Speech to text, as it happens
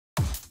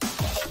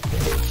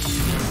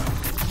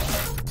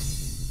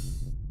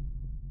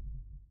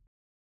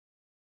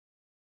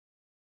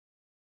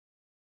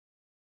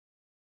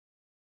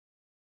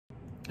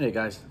Hey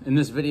guys, in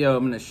this video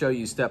I'm going to show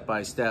you step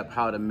by step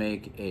how to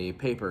make a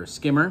paper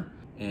skimmer,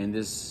 and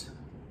this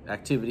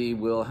activity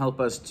will help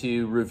us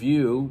to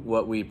review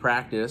what we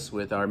practice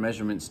with our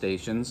measurement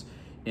stations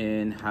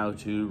in how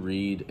to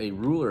read a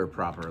ruler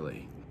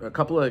properly. A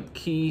couple of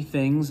key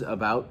things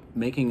about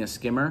making a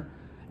skimmer.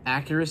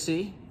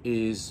 Accuracy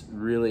is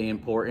really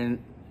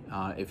important.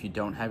 If you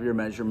don't have your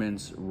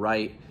measurements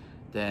right,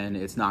 then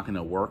it's not going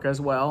to work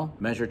as well.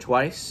 Measure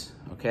twice,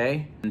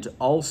 okay? And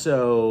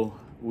also,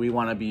 we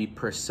want to be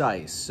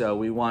precise. So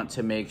we want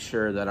to make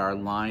sure that our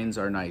lines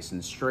are nice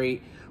and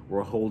straight.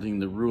 We're holding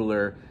the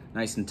ruler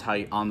nice and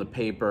tight on the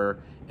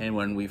paper. And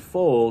when we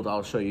fold,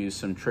 I'll show you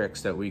some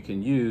tricks that we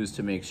can use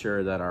to make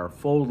sure that our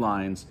fold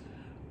lines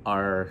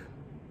are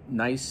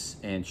nice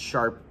and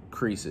sharp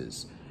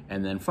creases.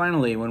 And then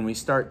finally, when we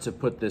start to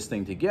put this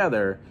thing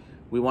together,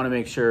 we want to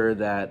make sure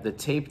that the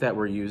tape that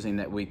we're using,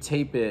 that we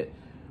tape it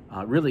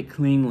really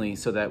cleanly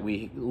so that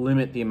we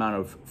limit the amount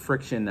of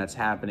friction that's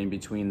happening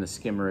between the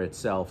skimmer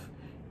itself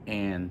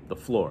and the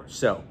floor.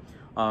 So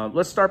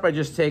let's start by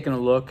just taking a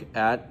look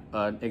at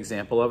an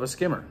example of a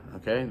skimmer.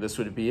 Okay, this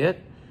would be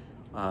it.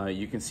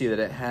 You can see that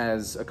it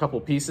has a couple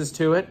pieces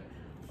to it.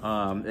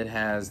 It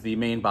has the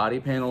main body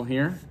panel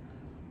here.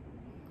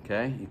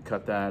 Okay, you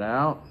cut that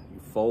out, you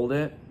fold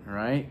it, all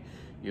right?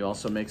 You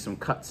also make some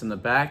cuts in the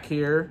back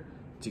here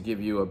to give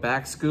you a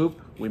back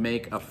scoop. We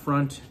make a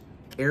front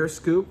air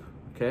scoop.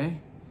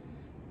 Okay,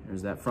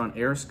 there's that front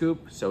air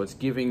scoop. So it's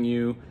giving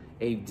you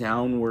a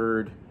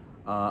downward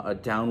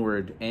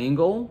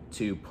angle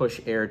to push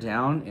air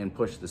down and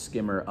push the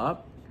skimmer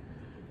up.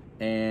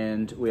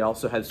 And we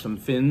also have some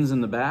fins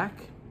in the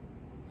back.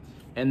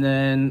 And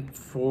then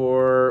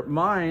for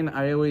mine,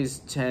 I always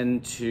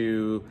tend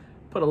to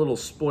put a little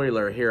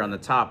spoiler here on the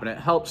top, and it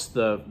helps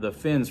the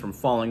fins from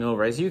falling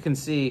over. As you can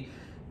see,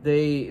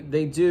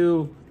 they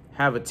do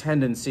have a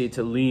tendency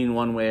to lean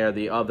one way or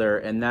the other,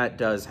 and that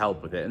does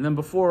help with it. And then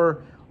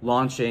before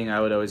launching,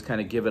 I would always kind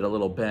of give it a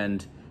little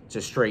bend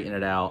to straighten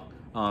it out.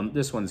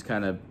 This one's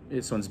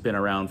been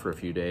around for a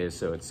few days,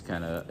 so it's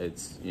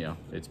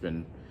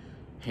been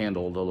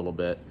handled a little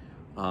bit.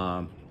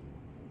 To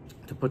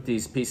put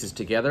these pieces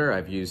together,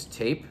 I've used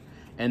tape,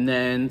 and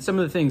then some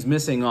of the things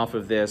missing off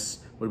of this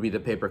would be the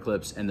paper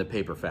clips and the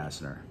paper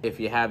fastener. If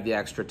you have the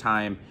extra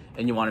time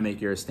and you want to make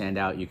yours stand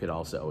out, you could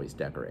also always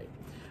decorate.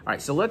 All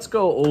right, so let's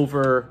go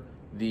over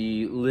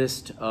the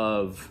list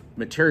of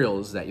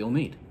materials that you'll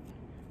need.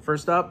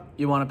 First up,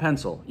 you want a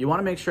pencil. You want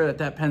to make sure that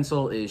that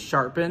pencil is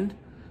sharpened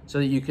so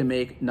that you can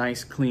make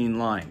nice clean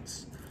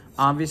lines.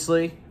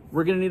 Obviously,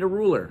 we're gonna need a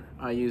ruler.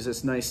 I use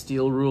this nice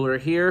steel ruler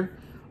here.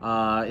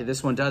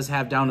 This one does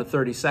have down to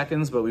 30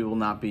 seconds, but we will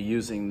not be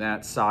using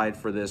that side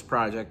for this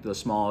project. The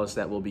smallest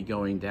that we'll be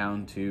going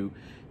down to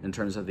in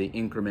terms of the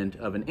increment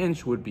of an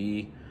inch would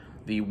be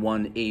the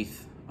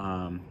 1/8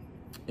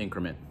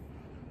 increment.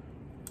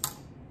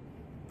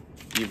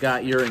 You've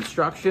got your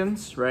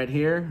instructions right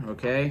here,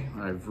 okay?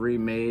 I've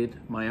remade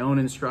my own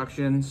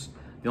instructions.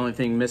 The only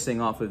thing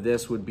missing off of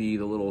this would be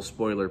the little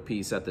spoiler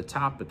piece at the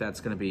top, but that's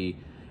gonna be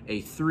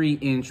a 3"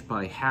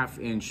 by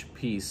 1/2"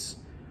 piece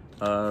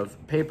of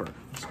paper.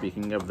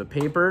 Speaking of the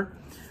paper,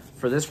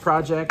 for this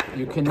project,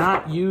 you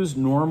cannot use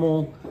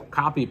normal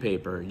copy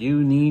paper.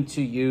 You need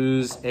to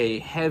use a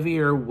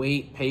heavier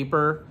weight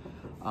paper.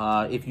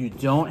 If you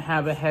don't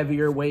have a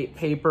heavier weight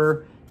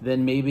paper,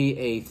 then maybe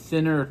a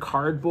thinner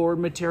cardboard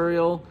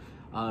material,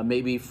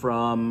 maybe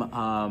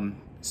from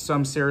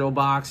some cereal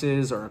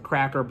boxes or a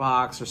cracker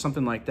box or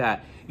something like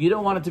that. You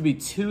don't want it to be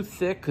too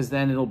thick because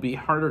then it'll be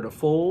harder to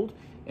fold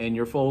and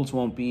your folds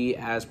won't be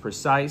as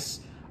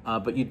precise.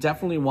 But you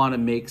definitely want to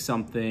make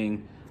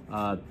something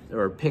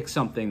or pick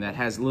something that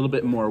has a little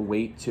bit more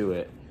weight to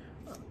it.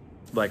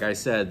 Like I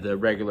said, the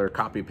regular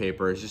copy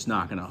paper is just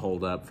not going to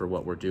hold up for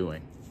what we're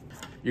doing.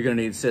 You're going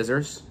to need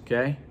scissors,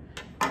 okay?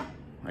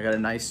 I got a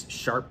nice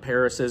sharp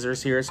pair of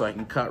scissors here so I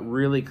can cut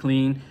really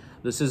clean.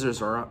 The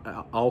scissors are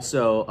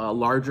also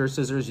larger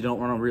scissors. You don't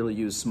want to really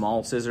use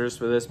small scissors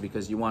for this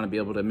because you want to be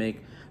able to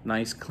make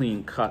nice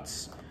clean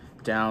cuts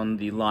down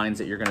the lines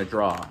that you're going to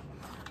draw.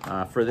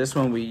 For this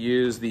one, we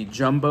use the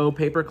jumbo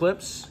paper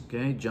clips,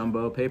 okay?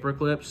 Jumbo paper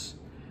clips.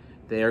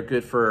 They are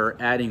good for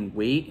adding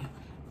weight.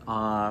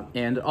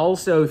 And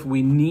also, if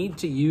we need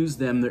to use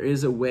them, there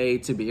is a way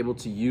to be able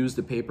to use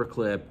the paper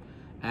clip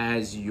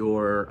as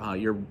your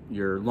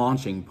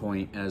launching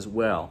point as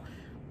well.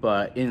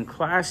 But in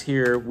class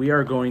here, we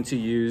are going to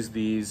use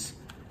these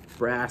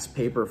brass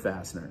paper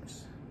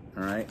fasteners.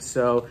 All right,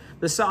 so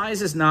the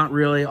size is not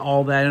really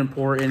all that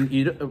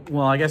important.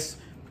 Well, I guess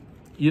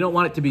you don't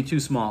want it to be too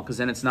small because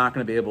then it's not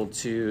going to be able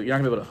to, you're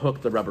not going to be able to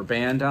hook the rubber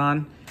band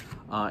on.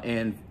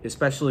 And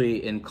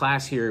especially in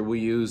class here,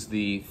 we use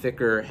the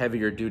thicker,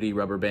 heavier duty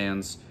rubber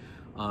bands.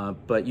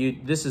 But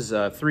this is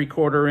a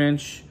 3/4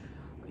 inch.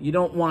 You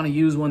don't want to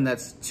use one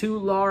that's too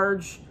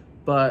large,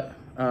 but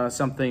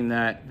something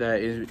that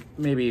is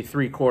maybe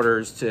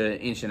 3/4 to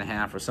 1.5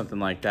 inches or something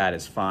like that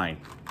is fine.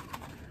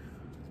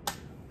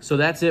 So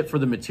that's it for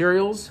the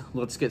materials.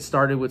 Let's get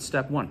started with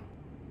step one.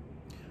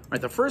 All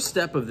right, the first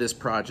step of this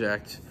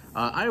project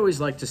I always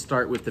like to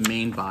start with the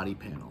main body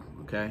panel,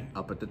 okay,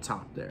 up at the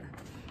top there.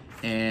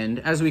 And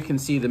as we can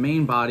see, the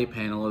main body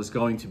panel is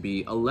going to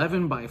be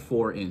 11 by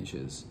 4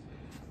 inches.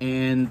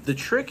 And the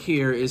trick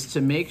here is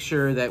to make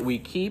sure that we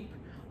keep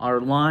our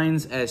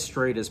lines as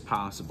straight as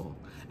possible.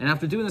 And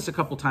after doing this a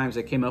couple times,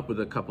 I came up with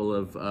a couple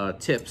of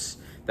tips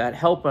that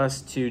help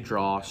us to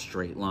draw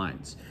straight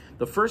lines.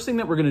 The first thing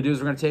that we're gonna do is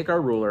we're gonna take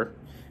our ruler,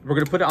 we're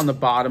gonna put it on the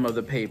bottom of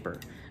the paper.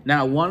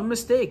 Now, one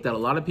mistake that a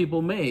lot of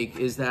people make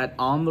is that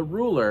on the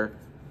ruler,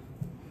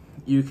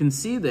 you can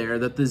see there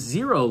that the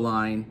 0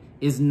 line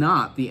is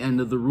not the end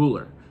of the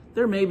ruler.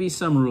 There may be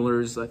some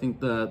rulers, I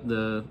think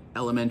the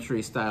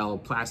elementary style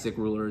plastic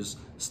rulers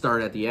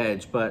start at the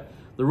edge, but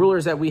the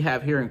rulers that we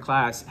have here in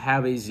class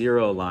have a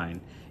 0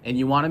 line, and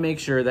you wanna make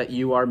sure that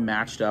you are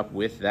matched up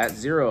with that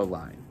 0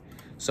 line.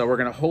 So we're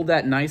gonna hold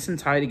that nice and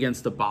tight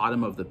against the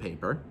bottom of the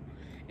paper,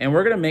 and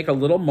we're gonna make a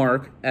little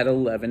mark at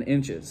 11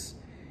 inches.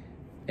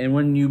 And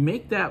when you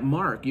make that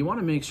mark, you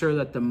wanna make sure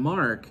that the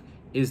mark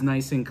is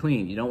nice and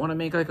clean. You don't wanna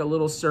make like a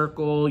little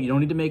circle, you don't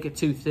need to make it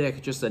too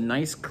thick, just a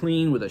nice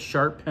clean with a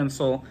sharp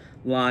pencil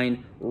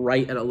line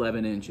right at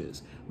 11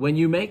 inches. When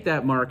you make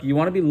that mark, you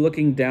wanna be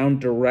looking down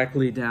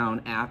directly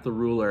down at the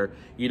ruler.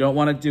 You don't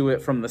wanna do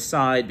it from the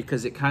side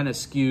because it kind of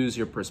skews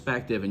your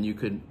perspective and you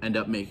could end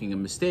up making a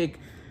mistake,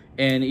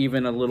 and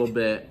even a little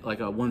bit, like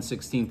a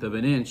 1/16 of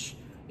an inch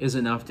is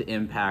enough to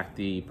impact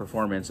the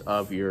performance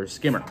of your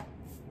skimmer.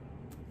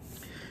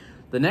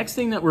 The next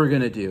thing that we're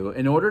gonna do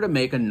in order to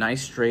make a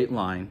nice straight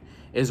line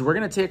is we're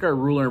gonna take our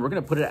ruler and we're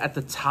gonna put it at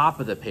the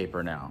top of the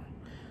paper now.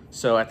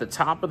 So at the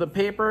top of the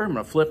paper, I'm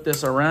gonna flip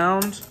this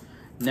around.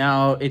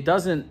 Now it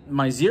doesn't,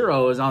 my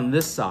 0 is on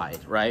this side,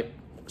 right?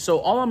 So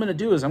all I'm gonna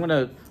do is I'm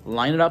gonna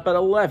line it up at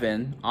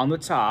 11 on the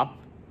top,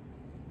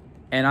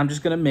 and I'm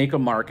just gonna make a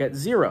mark at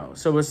 0.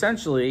 So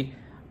essentially,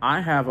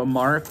 I have a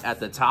mark at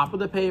the top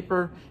of the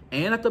paper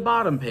and at the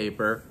bottom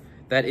paper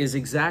that is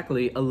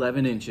exactly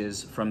 11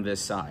 inches from this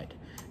side.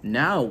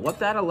 Now, what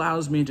that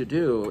allows me to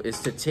do is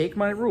to take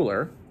my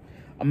ruler,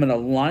 I'm gonna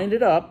line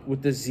it up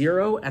with the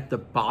 0 at the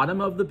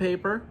bottom of the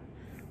paper,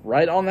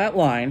 right on that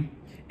line,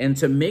 and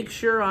to make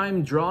sure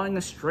I'm drawing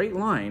a straight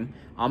line,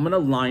 I'm gonna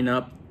line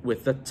up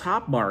with the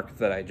top mark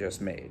that I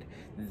just made.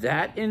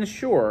 That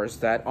ensures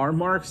that our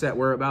marks that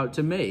we're about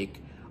to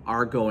make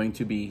are going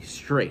to be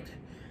straight.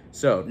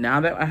 So now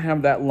that I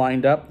have that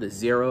lined up, the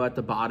 0 at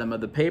the bottom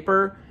of the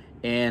paper,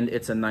 and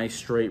it's a nice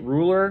straight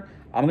ruler,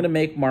 I'm gonna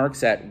make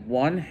marks at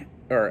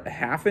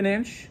 1/2 an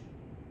inch,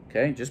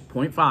 okay, just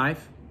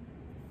 0.5.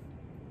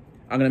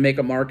 I'm gonna make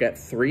a mark at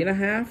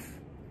 3.5,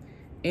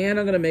 and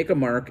I'm gonna make a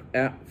mark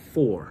at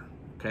 4,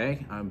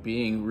 okay? I'm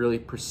being really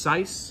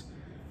precise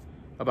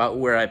about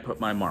where I put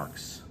my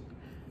marks.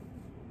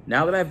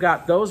 Now that I've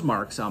got those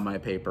marks on my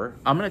paper,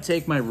 I'm gonna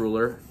take my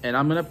ruler and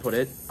I'm gonna put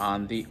it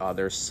on the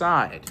other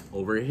side,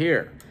 over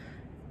here.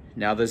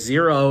 Now the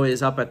 0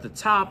 is up at the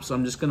top, so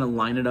I'm just gonna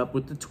line it up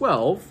with the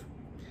 12.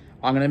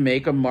 I'm gonna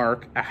make a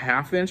mark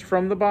 1/2 inch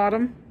from the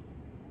bottom.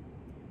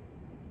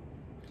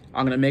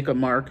 I'm gonna make a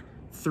mark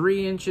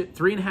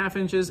 3.5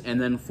 inches,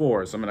 and then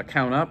 4. So I'm gonna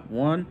count up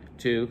 1,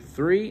 2,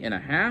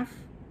 3.5,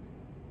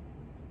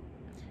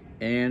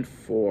 and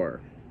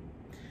 4.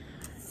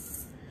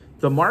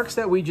 The marks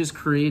that we just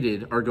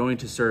created are going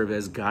to serve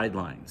as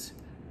guidelines.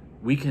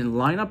 We can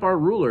line up our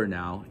ruler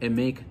now and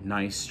make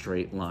nice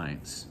straight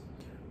lines.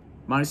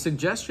 My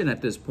suggestion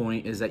at this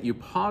point is that you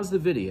pause the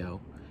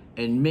video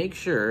and make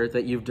sure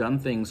that you've done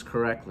things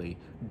correctly.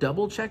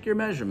 Double check your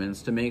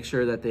measurements to make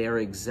sure that they are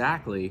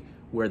exactly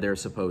where they're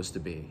supposed to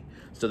be.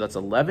 So that's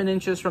 11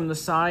 inches from the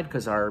side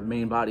because our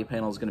main body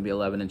panel is gonna be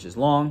 11 inches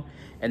long.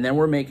 And then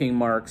we're making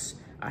marks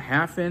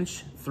 1/2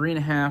 inch,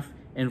 3.5,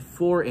 and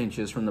 4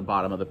 inches from the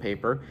bottom of the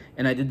paper.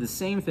 And I did the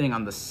same thing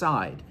on the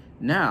side.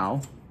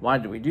 Now, why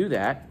do we do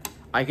that?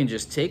 I can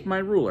just take my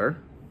ruler,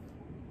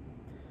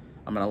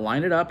 I'm gonna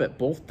line it up at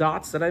both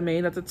dots that I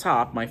made at the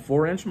top, my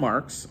 4-inch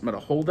marks. I'm gonna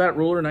hold that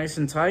ruler nice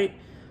and tight.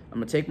 I'm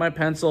gonna take my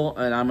pencil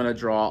and I'm gonna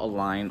draw a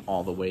line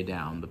all the way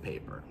down the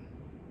paper.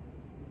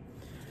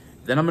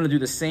 Then I'm gonna do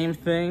the same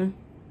thing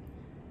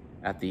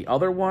at the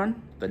other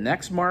one, the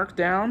next mark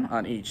down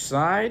on each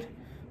side,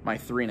 my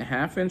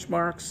 3.5 inch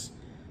marks,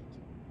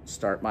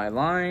 start my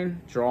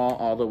line, draw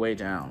all the way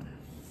down.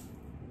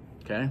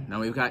 Okay, now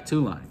we've got 2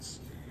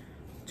 lines.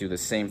 Do the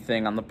same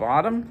thing on the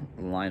bottom,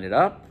 line it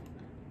up,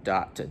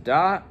 dot to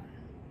dot,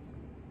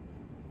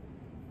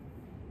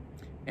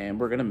 and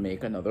we're gonna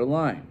make another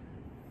line.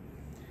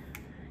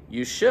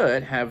 You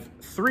should have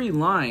 3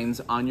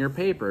 lines on your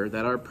paper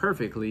that are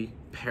perfectly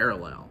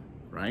parallel,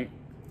 right?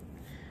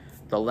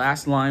 The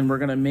last line we're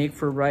gonna make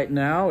for right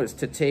now is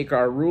to take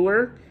our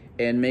ruler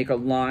and make a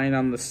line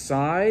on the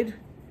side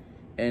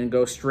and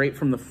go straight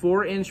from the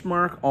 4-inch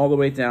mark all the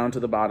way down to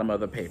the bottom of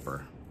the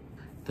paper.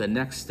 The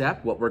next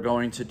step, what we're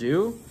going to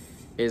do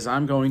is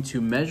I'm going to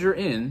measure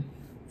in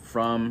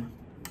from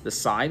the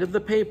side of the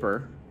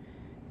paper,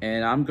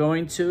 and I'm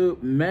going to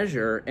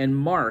measure and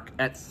mark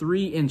at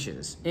 3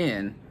 inches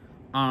in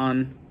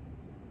on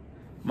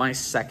my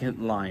second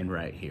line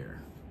right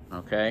here.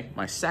 okay?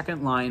 My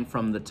second line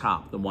from the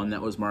top, the one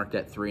that was marked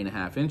at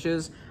 3.5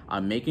 inches,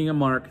 I'm making a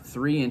mark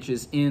 3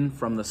 inches in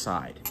from the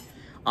side.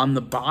 On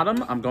the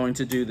bottom, I'm going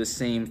to do the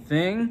same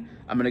thing.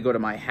 I'm gonna go to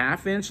my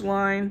 1/2 inch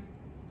line,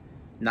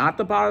 not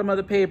the bottom of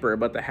the paper,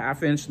 but the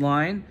 1/2 inch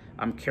line.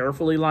 I'm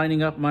carefully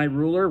lining up my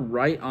ruler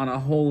right on a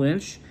whole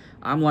inch.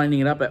 I'm lining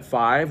it up at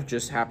 5,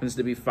 just happens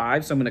to be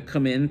 5, so I'm gonna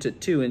come in to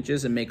 2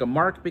 inches and make a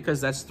mark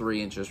because that's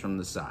 3 inches from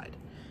the side.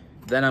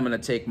 Then I'm gonna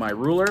take my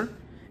ruler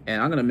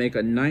and I'm gonna make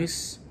a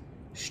nice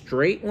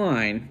straight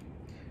line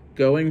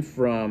going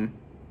from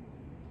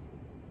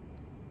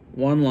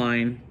one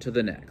line to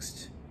the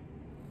next.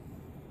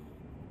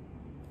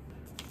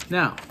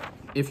 Now,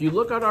 if you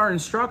look at our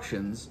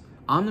instructions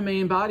on the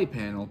main body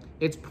panel,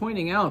 it's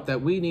pointing out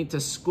that we need to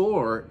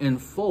score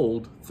and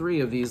fold 3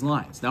 of these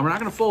lines. Now, we're not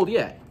gonna fold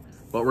yet,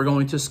 but we're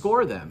going to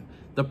score them.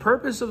 The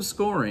purpose of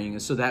scoring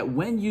is so that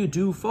when you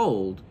do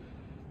fold,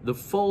 the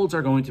folds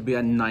are going to be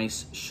a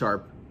nice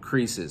sharp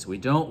creases. We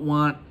don't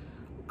want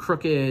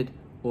crooked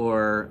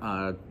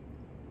or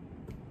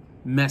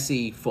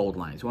messy fold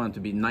lines. We want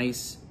them to be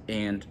nice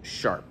and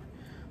sharp.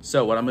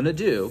 So what I'm gonna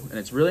do, and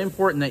it's really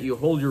important that you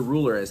hold your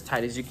ruler as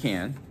tight as you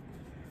can,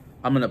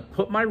 I'm gonna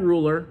put my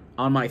ruler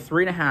on my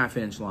 3.5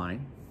 inch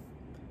line,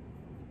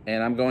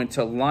 and I'm going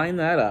to line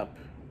that up,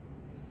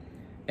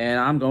 and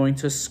I'm going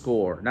to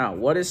score. Now,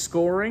 what is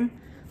scoring?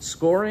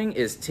 Scoring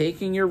is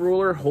taking your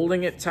ruler,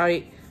 holding it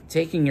tight,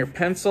 taking your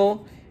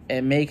pencil,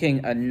 and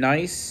making a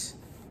nice,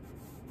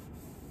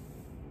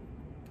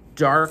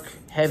 dark,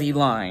 heavy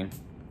line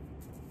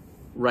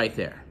right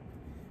there.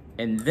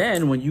 And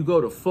then when you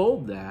go to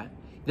fold that,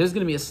 there's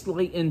gonna be a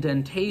slight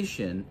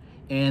indentation,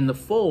 and the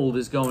fold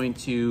is going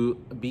to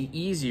be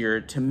easier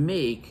to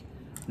make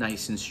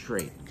nice and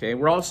straight, okay?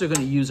 We're also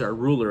gonna use our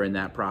ruler in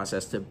that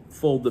process to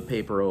fold the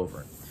paper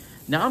over.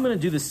 Now I'm gonna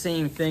do the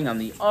same thing on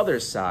the other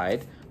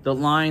side, the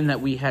line that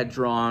we had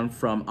drawn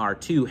from our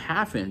 2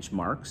 1/2 inch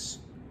marks.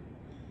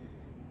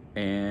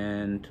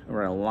 And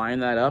we're gonna line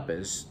that up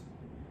as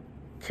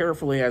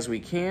carefully as we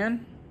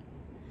can.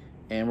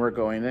 And we're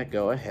going to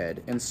go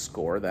ahead and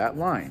score that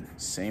line.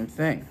 Same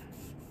thing.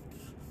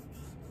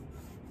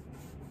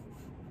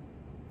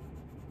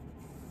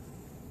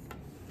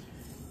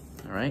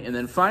 All right, and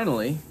then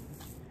finally,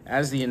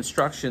 as the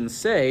instructions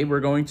say, we're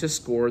going to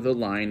score the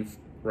line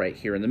right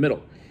here in the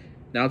middle.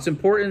 Now, it's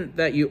important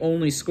that you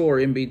only score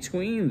in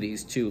between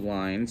these 2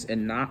 lines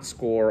and not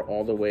score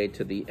all the way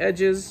to the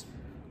edges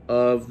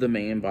of the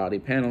main body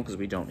panel, because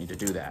we don't need to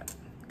do that,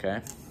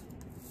 okay?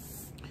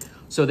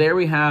 So there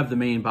we have the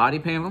main body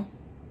panel.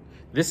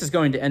 This is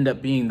going to end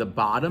up being the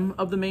bottom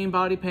of the main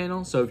body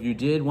panel. So if you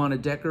did want to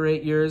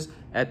decorate yours,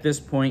 at this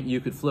point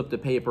you could flip the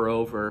paper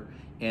over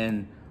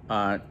and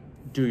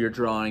do your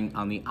drawing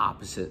on the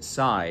opposite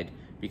side,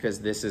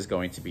 because this is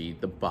going to be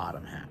the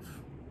bottom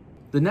half.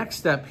 The next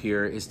step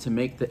here is to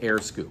make the air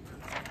scoop,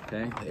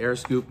 okay? The air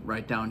scoop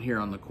right down here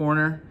on the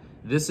corner.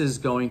 This is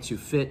going to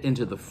fit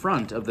into the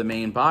front of the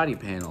main body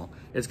panel.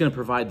 It's going to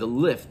provide the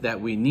lift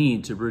that we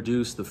need to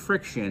reduce the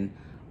friction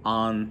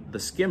on the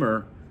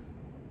skimmer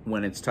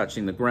when it's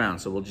touching the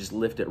ground. So we'll just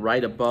lift it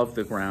right above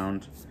the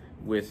ground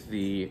with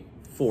the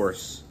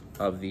force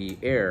of the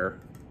air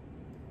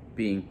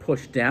being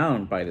pushed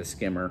down by the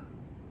skimmer,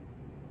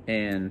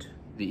 and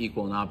the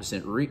equal and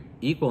opposite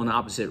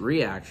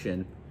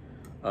reaction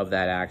of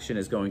that action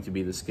is going to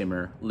be the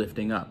skimmer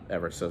lifting up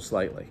ever so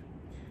slightly.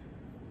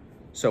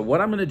 So what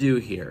I'm gonna do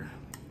here,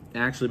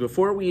 actually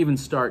before we even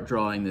start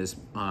drawing this,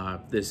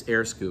 this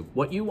air scoop,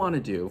 what you wanna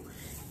do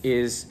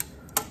is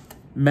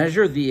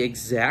measure the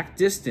exact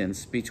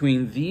distance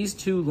between these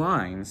 2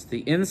 lines, the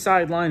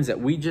inside lines that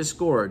we just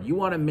scored. You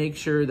wanna make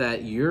sure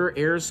that your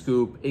air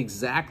scoop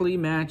exactly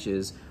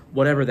matches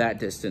whatever that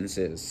distance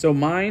is. So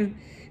mine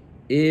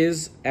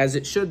is, as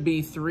it should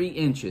be, 3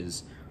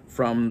 inches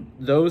from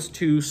those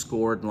 2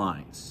 scored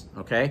lines,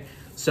 okay?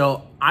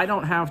 So I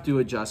don't have to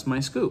adjust my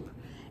scoop.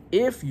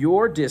 If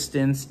your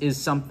distance is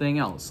something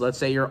else, let's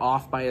say you're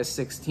off by a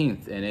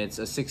 1/16th and it's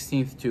a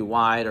 1/16th too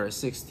wide or a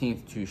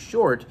 1/16th too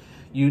short,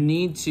 you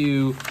need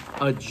to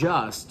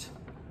adjust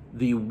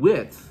the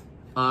width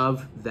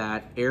of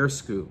that air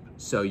scoop.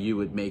 So you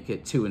would make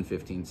it 2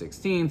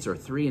 15/16 or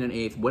 3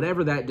 1/8,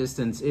 whatever that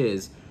distance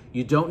is.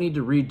 You don't need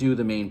to redo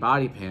the main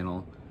body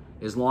panel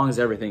as long as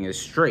everything is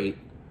straight.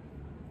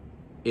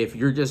 If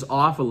you're just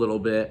off a little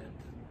bit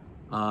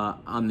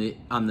on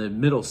the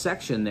middle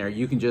section there,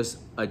 you can just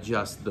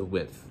adjust the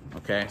width,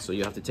 okay? So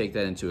you have to take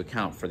that into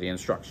account for the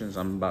instructions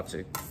I'm about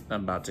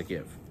to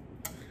give.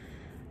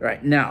 All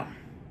right, now,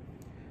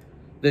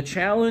 the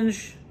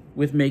challenge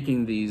with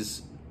making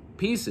these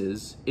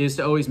pieces is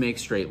to always make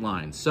straight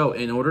lines. So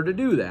in order to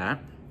do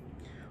that,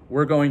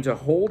 we're going to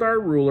hold our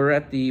ruler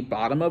at the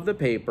bottom of the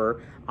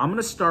paper. I'm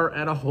gonna start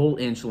at a whole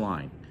inch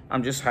line. I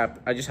just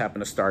happen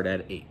to start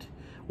at 8.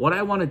 What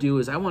I wanna do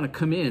is I wanna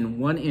come in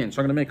 1 inch.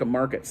 So I'm gonna make a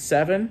mark at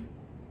 7.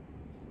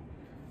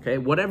 Okay,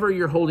 whatever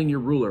you're holding your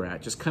ruler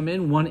at, just come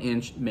in 1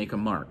 inch, make a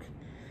mark.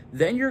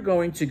 Then you're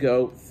going to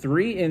go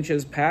 3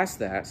 inches past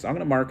that. So I'm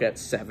gonna mark at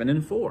 7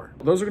 and 4.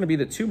 Those are gonna be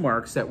the 2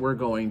 marks that we're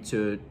going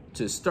to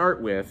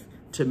start with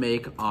to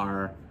make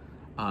our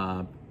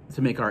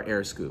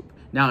air scoop.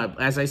 Now,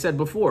 as I said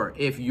before,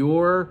 if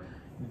your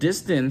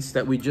distance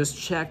that we just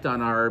checked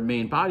on our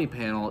main body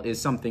panel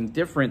is something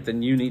different,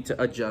 then you need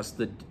to adjust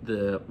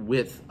the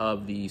width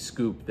of the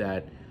scoop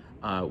that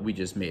we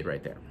just made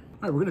right there. All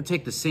right, we're gonna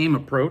take the same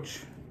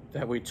approach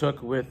that we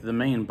took with the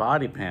main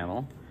body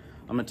panel.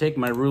 I'm gonna take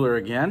my ruler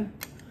again.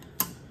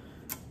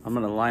 I'm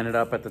gonna line it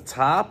up at the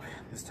top.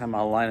 This time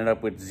I'll line it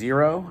up with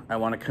 0. I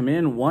wanna come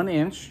in 1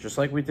 inch, just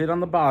like we did on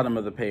the bottom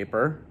of the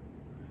paper.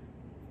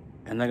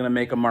 And they're gonna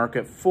make a mark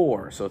at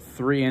 4, so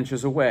 3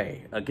 inches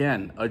away.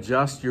 Again,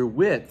 adjust your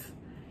width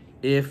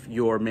if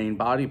your main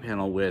body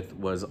panel width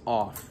was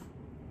off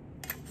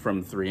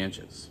from 3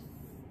 inches.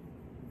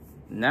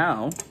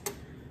 Now,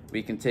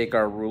 we can take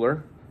our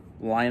ruler,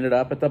 line it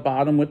up at the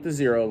bottom with the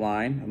 0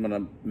 line. I'm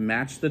gonna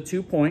match the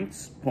 2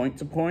 points, point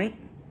to point,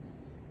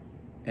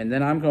 and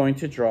then I'm going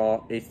to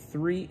draw a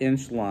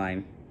 3-inch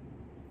line.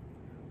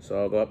 So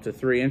I'll go up to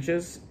 3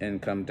 inches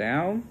and come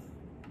down.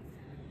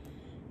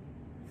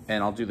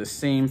 And I'll do the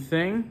same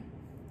thing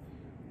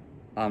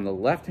on the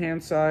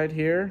left-hand side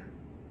here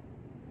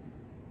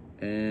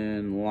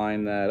and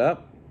line that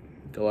up,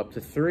 go up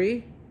to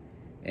 3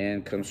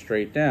 and come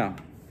straight down.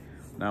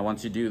 Now,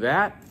 once you do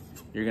that,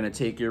 you're gonna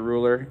take your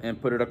ruler and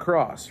put it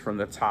across from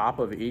the top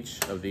of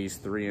each of these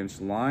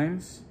 3-inch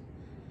lines.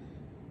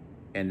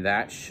 And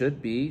that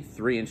should be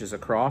 3 inches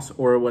across,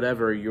 or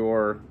whatever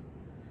your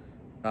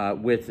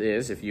width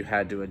is if you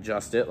had to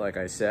adjust it, like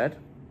I said.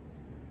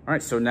 All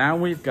right, so now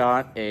we've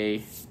got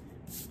a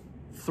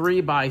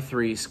 3 by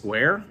 3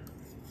 square.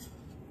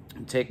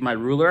 Take my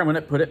ruler, I'm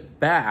gonna put it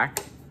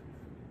back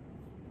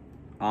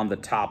on the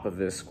top of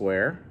this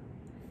square,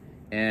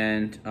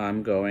 and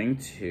I'm going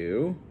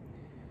to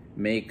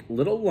make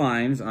little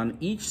lines on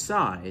each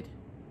side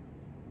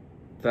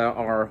that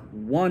are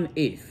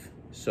 1/8.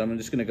 So I'm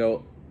just gonna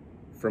go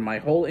from my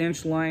whole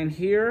inch line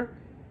here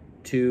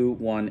to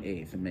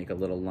 1/8 and make a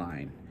little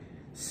line.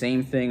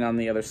 Same thing on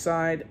the other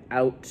side,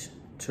 out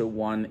to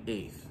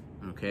 1/8.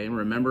 Okay, and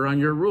remember on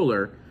your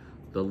ruler,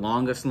 the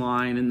longest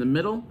line in the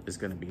middle is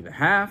gonna be the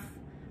half,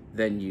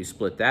 then you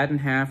split that in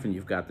half and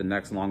you've got the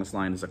next longest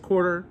line is a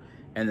quarter,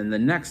 and then the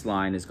next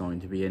line is going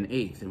to be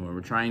 1/8. And when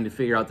we're trying to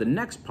figure out the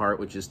next part,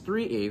 which is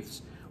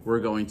 3/8, we're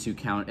going to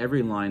count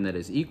every line that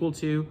is equal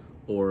to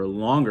or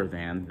longer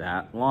than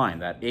that line,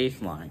 that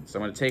 1/8 line. So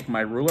I'm gonna take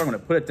my ruler, I'm gonna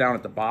put it down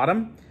at the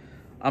bottom.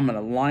 I'm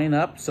gonna line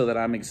up so that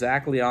I'm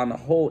exactly on the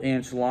whole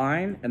inch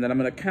line, and then I'm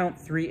gonna count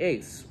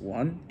 3/8.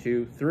 1,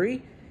 2,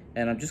 3,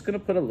 and I'm just gonna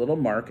put a little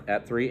mark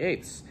at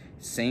 3/8.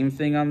 Same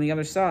thing on the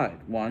other side.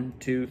 1,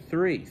 2,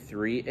 3,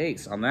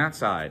 3/8 on that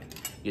side.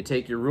 You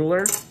take your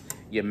ruler,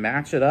 you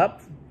match it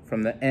up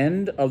from the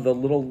end of the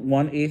little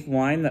 1/8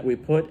 line that we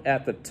put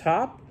at the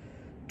top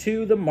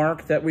to the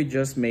mark that we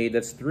just made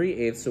that's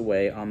 3/8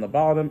 away on the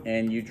bottom,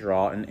 and you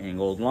draw an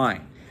angled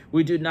line.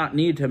 We do not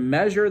need to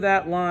measure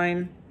that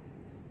line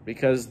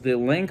because the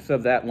length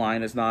of that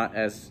line is not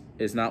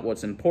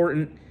what's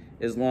important.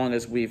 As long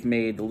as we've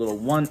made the little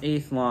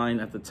 1/8 line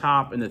at the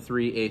top and the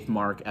 3/8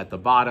 mark at the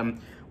bottom,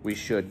 we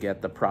should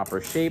get the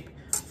proper shape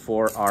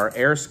for our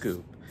air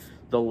scoop.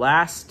 The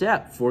last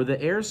step for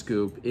the air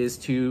scoop is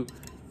to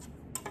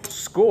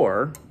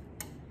score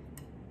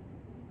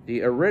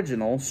the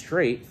original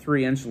straight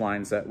 3-inch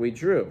lines that we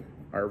drew,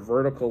 our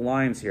vertical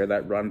lines here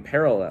that run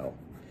parallel.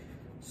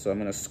 So I'm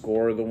gonna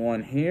score the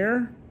one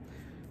here,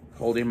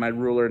 holding my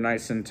ruler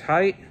nice and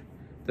tight.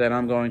 Then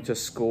I'm going to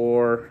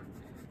score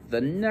the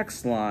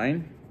next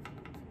line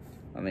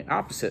on the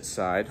opposite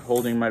side,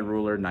 holding my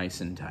ruler nice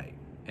and tight.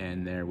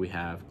 And there we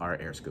have our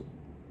air scoop.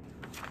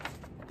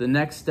 The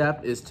next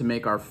step is to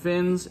make our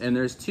fins, and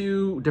there's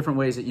 2 different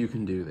ways that you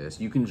can do this.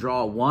 You can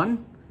draw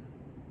 1,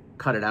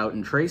 cut it out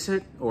and trace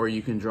it, or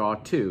you can draw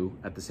 2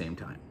 at the same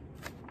time.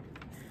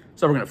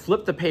 So we're gonna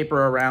flip the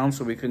paper around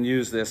so we can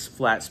use this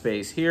flat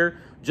space here.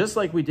 Just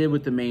like we did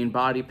with the main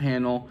body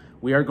panel,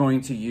 we are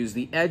going to use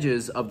the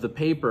edges of the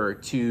paper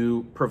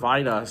to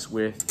provide us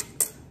with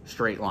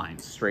straight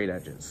lines, straight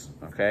edges,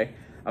 okay?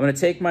 I'm gonna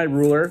take my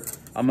ruler,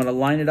 I'm gonna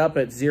line it up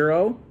at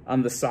 0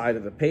 on the side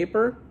of the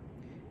paper,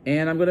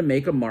 and I'm gonna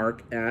make a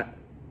mark at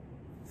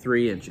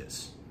 3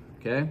 inches,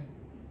 okay?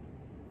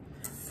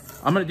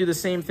 I'm gonna do the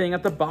same thing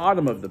at the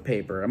bottom of the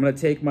paper. I'm gonna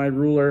take my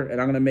ruler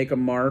and I'm gonna make a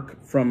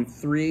mark from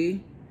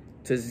 3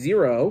 to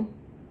 0,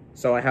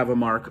 so I have a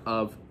mark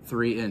of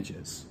 3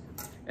 inches.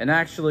 And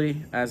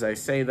actually, as I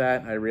say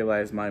that, I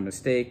realize my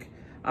mistake.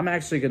 I'm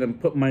actually gonna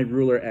put my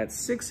ruler at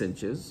 6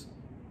 inches,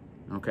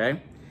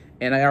 okay?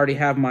 And I already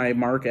have my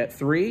mark at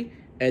 3,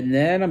 and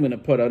then I'm gonna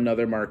put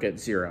another mark at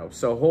 0.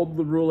 So hold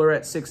the ruler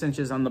at 6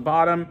 inches on the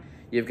bottom,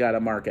 you've got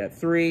a mark at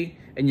 3,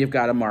 and you've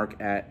got a mark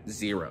at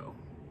 0,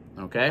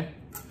 okay?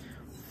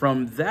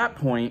 From that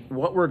point,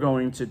 what we're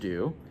going to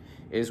do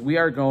is we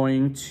are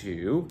going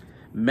to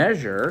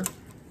measure.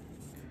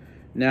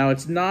 Now,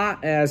 it's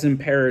not as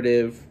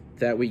imperative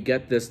that we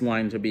get this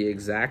line to be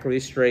exactly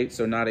straight,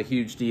 so not a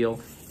huge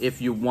deal If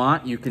you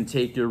want, you can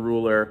take your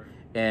ruler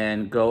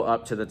and go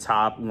up to the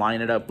top,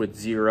 line it up with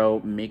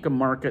 0, make a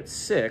mark at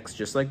 6,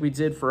 just like we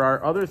did for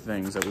our other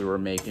things that we were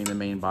making, the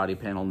main body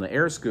panel and the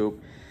air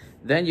scoop.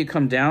 Then you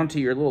come down to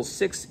your little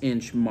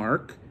 6-inch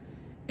mark,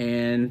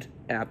 and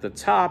at the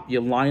top, you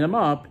line them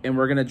up, and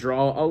we're gonna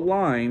draw a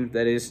line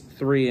that is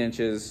 3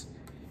 inches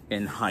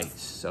in height.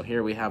 So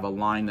here we have a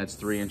line that's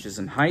 3 inches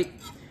in height.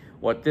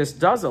 What this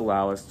does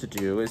allow us to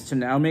do is to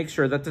now make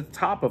sure that the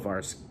top of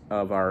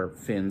our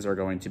fins are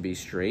going to be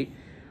straight.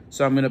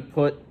 So I'm gonna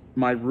put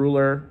my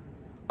ruler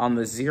on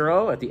the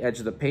 0 at the edge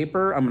of the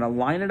paper. I'm gonna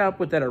line it up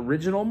with that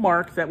original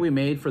mark that we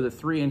made for the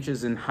 3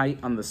 inches in height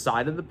on the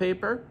side of the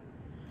paper.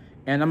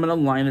 And I'm gonna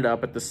line it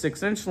up at the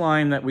 6-inch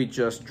line that we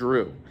just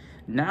drew.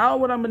 Now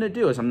what I'm gonna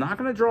do is I'm not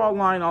gonna draw a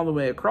line all the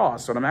way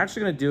across. What I'm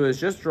actually gonna do is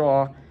just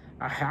draw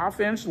a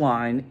 1/2-inch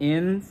line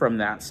in from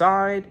that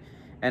side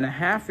and a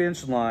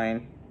 1/2-inch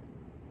line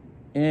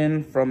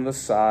in from the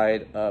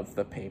side of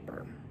the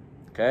paper,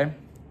 okay?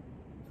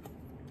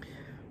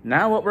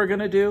 Now what we're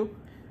gonna do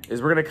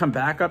is we're gonna come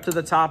back up to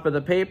the top of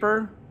the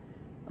paper.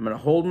 I'm gonna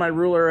hold my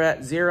ruler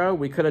at 0.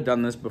 We could have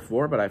done this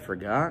before, but I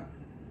forgot.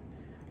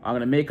 I'm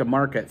gonna make a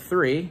mark at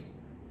 3,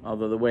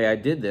 although the way I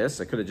did this,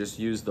 I could have just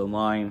used the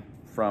line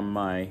from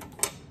my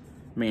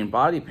main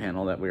body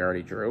panel that we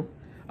already drew.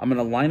 I'm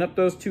gonna line up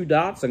those 2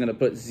 dots. I'm gonna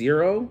put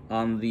 0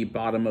 on the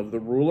bottom of the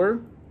ruler.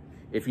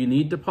 If you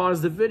need to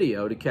pause the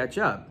video to catch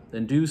up,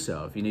 then do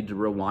so. If you need to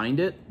rewind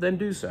it, then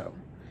do so.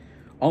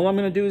 All I'm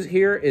gonna do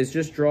here is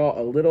just draw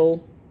a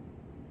little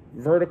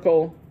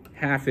vertical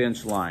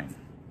 1/2-inch line,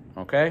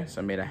 okay?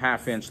 So I made a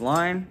 1/2-inch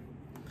line.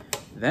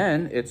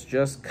 Then it's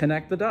just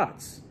connect the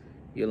dots.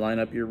 You line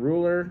up your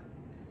ruler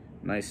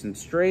nice and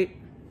straight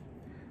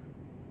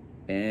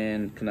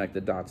and connect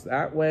the dots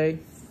that way.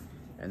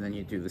 And then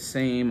you do the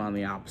same on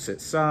the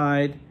opposite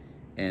side.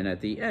 And at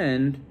the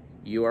end,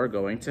 you are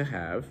going to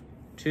have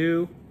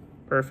 2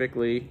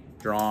 perfectly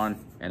drawn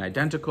and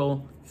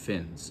identical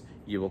fins.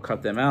 You will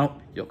cut them out.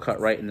 You'll cut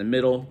right in the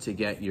middle to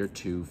get your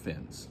 2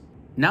 fins.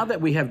 Now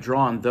that we have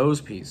drawn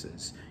those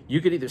pieces,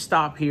 you could either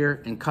stop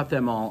here and cut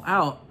them all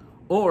out,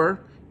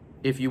 or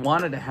if you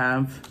wanted to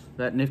have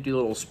that nifty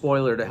little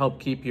spoiler to help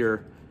keep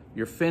your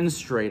fins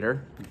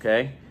straighter,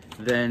 okay,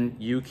 then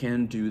you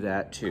can do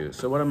that too.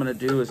 So what I'm gonna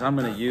do is I'm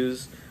gonna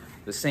use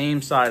the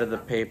same side of the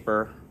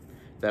paper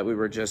that we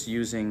were just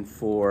using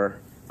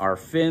for our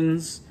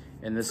fins,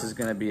 and this is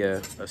gonna be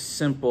a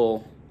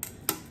simple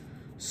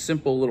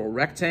little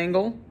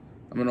rectangle.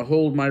 I'm gonna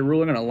hold my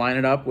ruler, I'm gonna line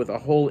it up with a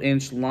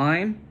 1/2-inch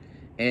line,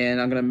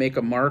 and I'm gonna make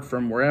a mark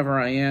from wherever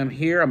I am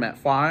here. I'm at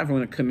 5, I'm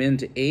gonna come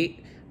into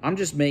 8. I'm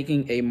just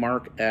making a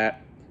mark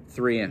at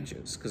 3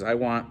 inches because I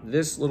want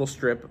this little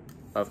strip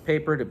of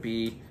paper to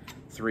be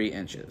 3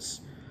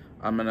 inches.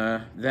 I'm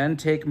gonna then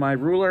take my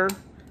ruler,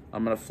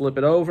 I'm gonna flip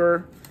it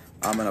over,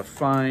 I'm gonna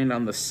find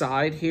on the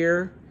side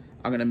here,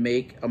 I'm gonna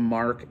make a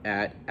mark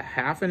at a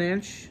 1/2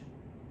 inch.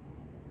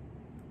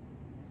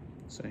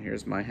 So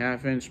here's my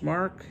 1/2-inch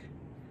mark.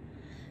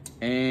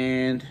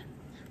 And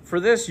for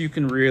this, you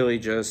can really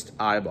just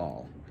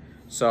eyeball.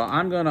 So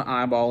I'm gonna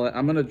eyeball it.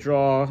 I'm gonna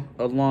draw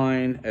a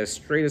line as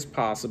straight as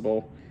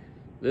possible.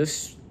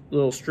 This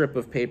little strip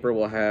of paper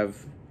will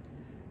have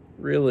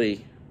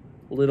really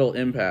little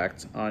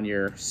impact on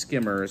your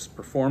skimmer's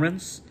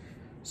performance.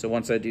 So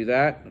once I do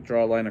that, I'll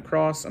draw a line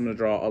across, I'm gonna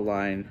draw a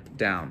line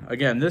down.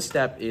 Again, this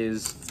step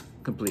is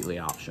completely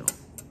optional.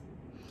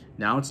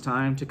 Now it's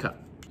time to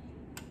cut.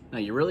 Now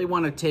you really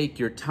wanna take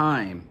your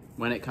time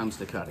when it comes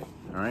to cutting,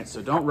 all right?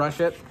 So don't rush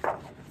it.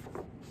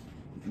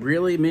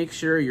 Really make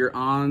sure you're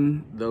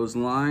on those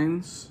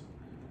lines.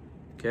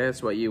 Okay,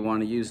 that's what you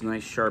wanna use,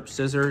 nice sharp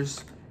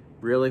scissors.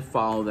 Really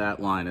follow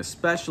that line,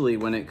 especially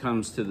when it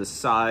comes to the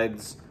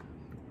sides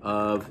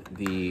of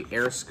the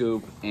air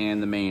scoop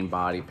and the main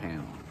body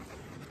panel.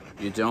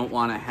 You don't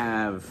want to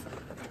have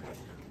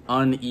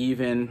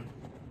uneven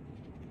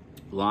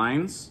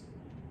lines,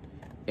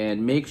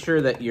 and make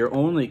sure that you're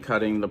only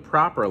cutting the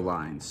proper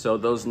lines. So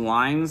those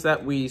lines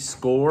that we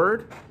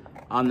scored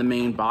on the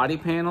main body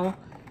panel,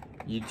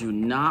 you do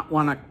not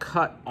want to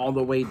cut all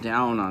the way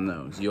down on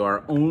those. You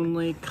are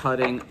only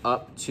cutting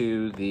up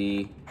to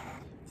the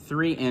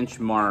 3-inch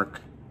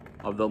mark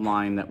of the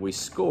line that we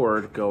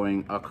scored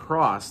going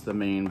across the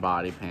main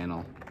body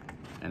panel,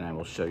 and I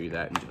will show you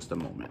that in just a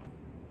moment.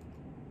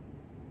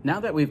 Now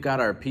that we've got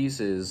our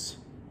pieces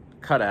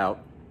cut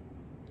out,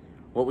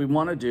 what we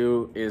want to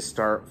do is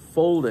start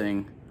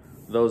folding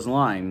those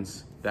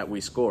lines that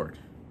we scored.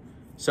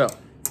 So,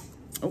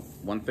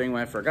 one thing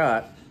I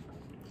forgot,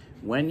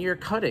 when you're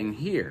cutting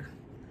here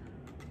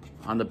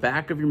on the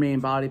back of your main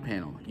body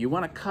panel, you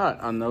want to cut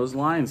on those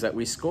lines that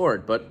we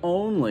scored, but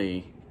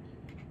only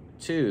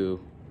to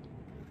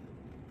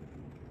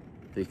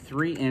the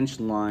 3-inch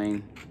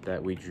line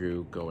that we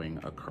drew going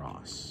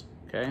across.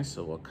 Okay,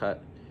 so we'll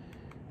cut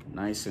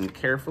nice and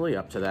carefully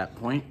up to that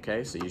point.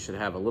 Okay, so you should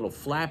have a little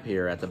flap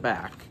here at the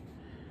back.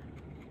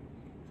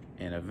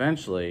 And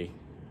eventually,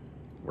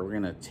 we're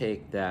gonna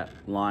take that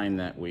line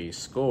that we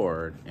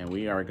scored and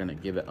we are gonna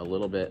give it a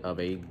little bit of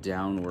a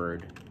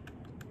downward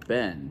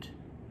bend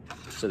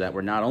so that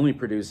we're not only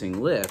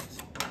producing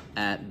lift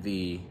at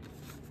the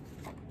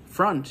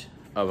front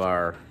of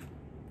our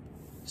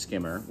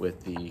skimmer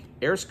with the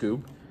air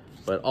scoop,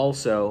 but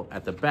also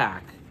at the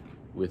back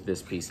with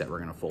this piece that we're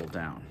gonna fold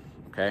down,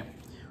 okay?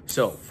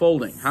 So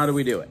folding, how do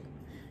we do it?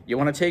 You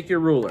wanna take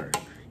your ruler,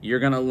 you're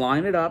gonna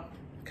line it up,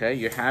 okay?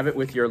 You have it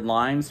with your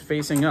lines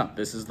facing up.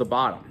 This is the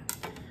bottom.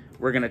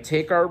 We're gonna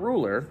take our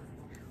ruler,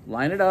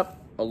 line it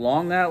up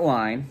along that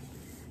line,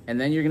 and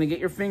then you're gonna get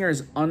your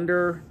fingers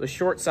under the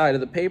short side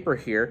of the paper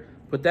here,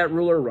 put that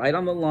ruler right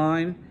on the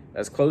line,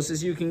 as close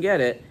as you can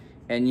get it,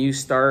 and you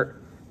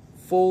start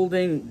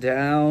folding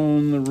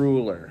down the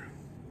ruler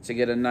to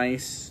get a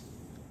nice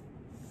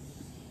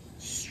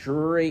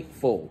straight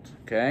fold,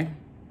 okay?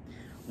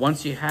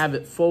 Once you have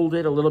it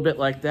folded a little bit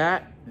like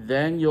that,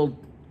 then you'll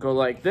go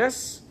like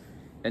this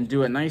and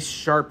do a nice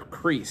sharp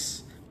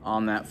crease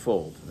on that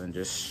fold. Then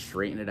just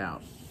straighten it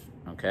out,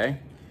 okay?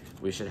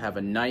 We should have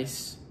a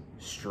nice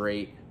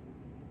straight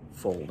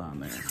fold on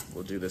there.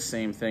 We'll do the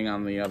same thing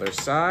on the other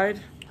side,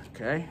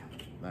 okay?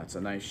 That's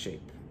a nice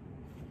shape.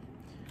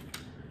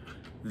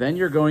 Then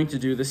you're going to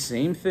do the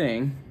same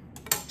thing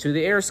to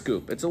the air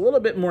scoop. It's a little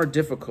bit more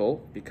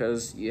difficult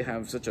because you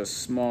have such a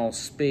small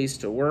space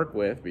to work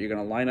with, but you're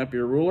gonna line up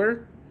your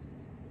ruler,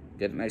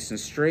 get it nice and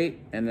straight,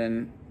 and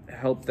then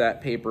help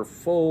that paper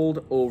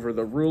fold over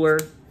the ruler,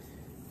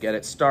 get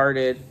it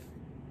started,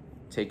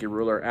 take your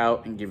ruler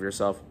out and give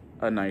yourself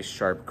a nice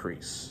sharp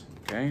crease.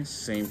 Okay,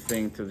 same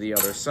thing to the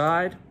other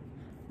side.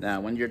 Now,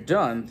 when you're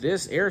done,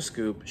 this air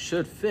scoop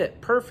should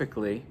fit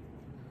perfectly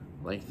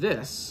like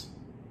this,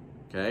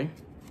 okay?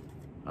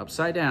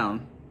 Upside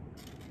down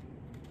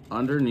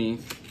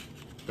underneath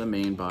the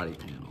main body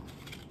panel.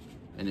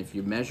 And if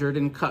you measured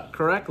and cut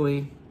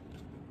correctly,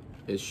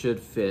 it should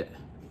fit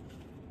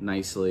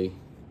nicely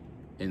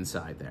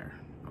inside there,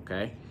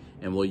 okay?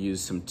 And we'll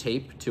use some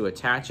tape to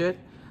attach it.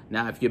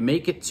 Now, if you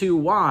make it too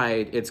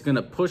wide, it's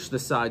gonna push the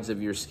sides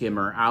of your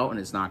skimmer out and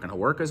it's not gonna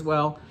work as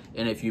well.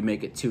 And if you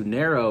make it too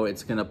narrow,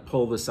 it's gonna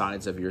pull the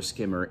sides of your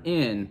skimmer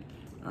in.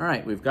 All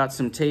right, we've got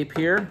some tape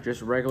here,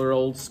 just regular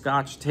old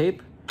Scotch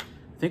tape.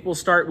 I think we'll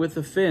start with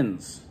the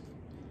fins.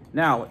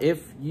 Now,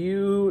 if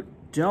you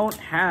don't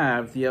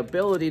have the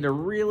ability to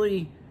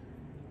really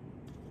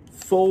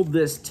fold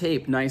this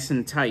tape nice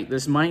and tight,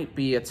 this might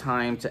be a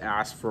time to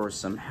ask for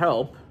some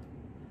help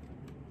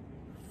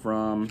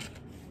from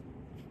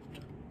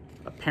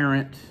a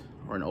parent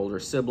or an older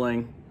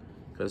sibling,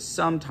 because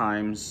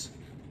sometimes,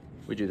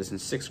 we do this in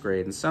 6th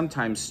grade, and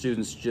sometimes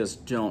students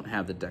just don't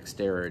have the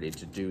dexterity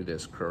to do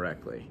this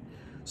correctly.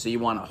 So you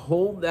want to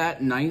hold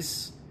that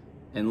nice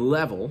and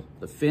level.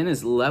 The fin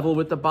is level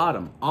with the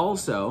bottom.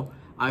 Also,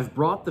 I've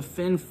brought the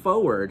fin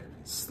forward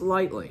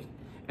slightly.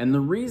 And the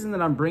reason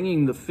that I'm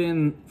bringing the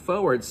fin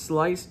forward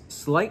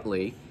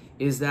slightly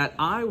is that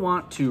I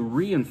want to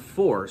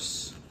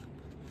reinforce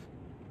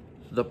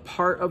the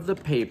part of the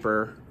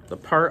paper, the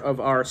part of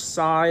our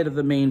side of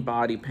the main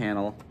body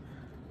panel.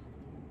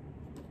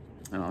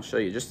 And I'll show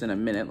you just in a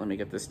minute. Let me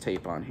get this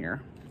tape on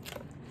here.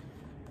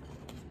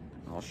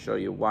 I'll show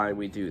you why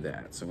we do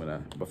that. So I'm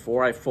gonna,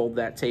 before I fold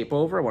that tape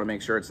over, I wanna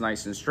make sure it's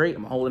nice and straight.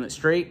 I'm holding it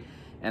straight,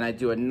 and I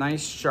do a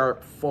nice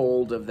sharp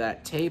fold of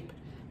that tape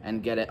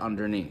and get it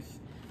underneath.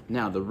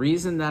 Now, the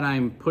reason that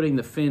I'm putting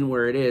the fin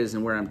where it is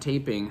and where I'm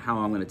taping, how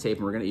I'm gonna tape,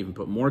 and we're gonna even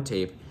put more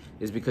tape,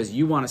 is because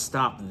you wanna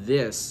stop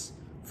this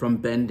from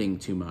bending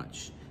too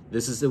much.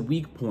 This is a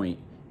weak point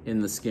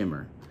in the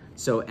skimmer.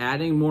 So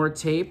adding more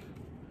tape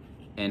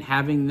and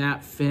having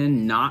that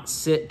fin not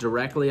sit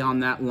directly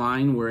on that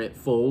line where it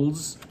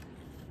folds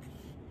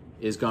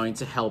is going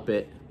to help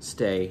it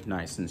stay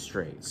nice and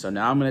straight. So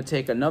now I'm gonna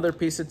take another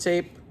piece of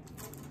tape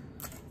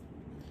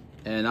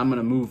and I'm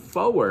gonna move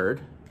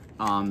forward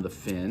on the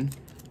fin,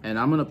 and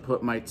I'm gonna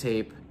put my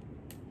tape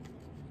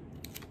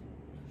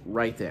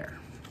right there,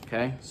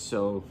 okay?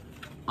 So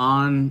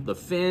on the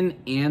fin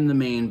and the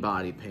main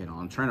body panel,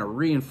 I'm trying to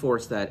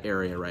reinforce that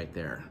area right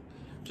there.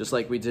 Just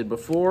like we did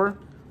before,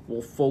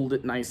 we'll fold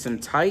it nice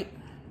and tight.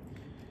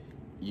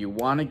 You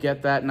wanna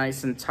get that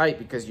nice and tight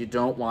because you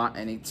don't want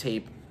any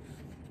tape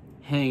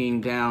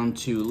hanging down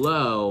too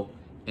low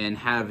and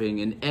having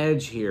an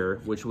edge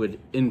here, which would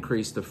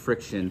increase the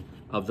friction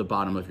of the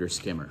bottom of your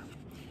skimmer.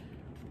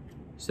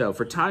 So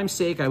for time's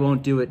sake, I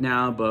won't do it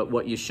now, but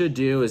what you should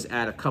do is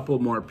add a couple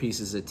more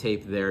pieces of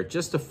tape there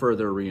just to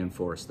further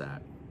reinforce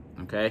that,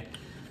 okay?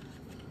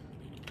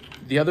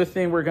 The other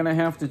thing we're gonna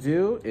have to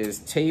do is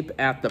tape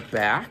at the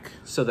back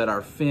so that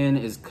our fin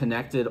is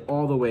connected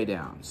all the way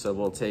down. So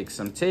we'll take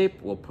some tape,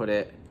 we'll put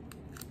it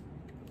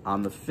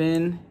on the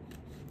fin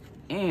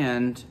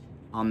and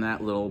on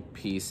that little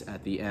piece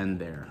at the end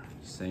there.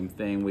 Same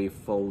thing, we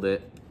fold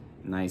it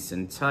nice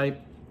and tight,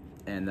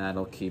 and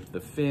that'll keep the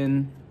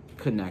fin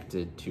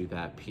connected to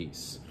that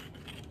piece.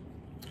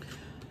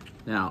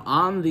 Now,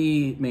 on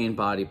the main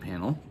body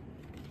panel,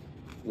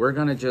 we're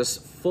gonna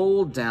just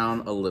fold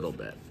down a little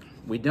bit.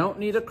 We don't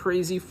need a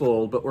crazy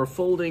fold, but we're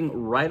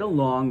folding right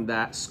along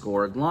that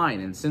scored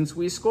line. And since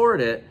we scored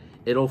it,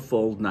 it'll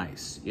fold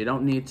nice. You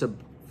don't need to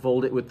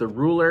fold it with the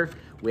ruler.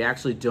 We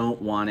actually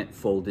don't want it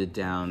folded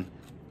down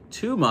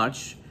too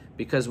much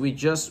because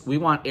we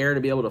want air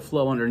to be able to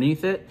flow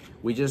underneath it.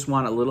 We just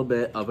want a little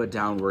bit of a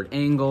downward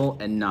angle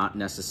and not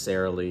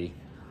necessarily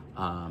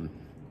all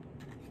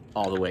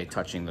the way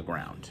touching the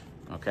ground,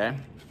 okay?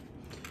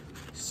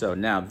 So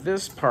now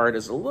this part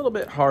is a little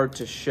bit hard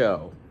to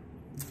show,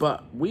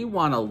 but we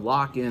want to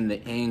lock in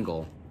the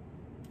angle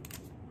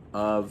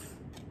of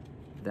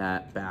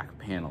that back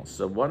panel.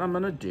 So what I'm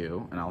gonna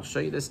do, and I'll show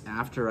you this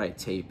after I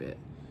tape it,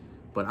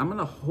 but I'm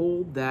gonna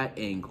hold that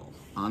angle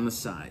on the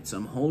side. So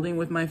I'm holding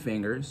with my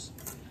fingers,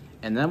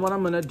 and then what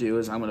I'm gonna do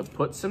is I'm gonna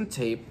put some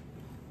tape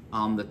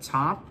on the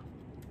top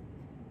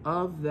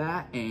of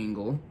that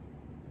angle,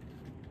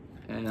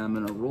 and I'm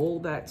gonna roll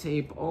that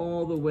tape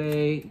all the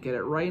way, get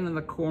it right in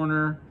the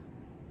corner,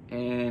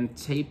 and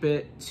tape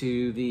it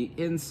to the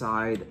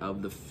inside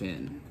of the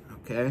fin,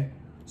 okay?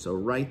 So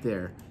right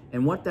there.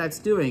 And what that's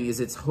doing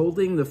is it's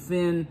holding the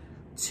fin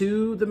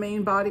to the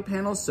main body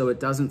panel so it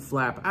doesn't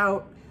flap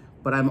out,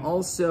 but I'm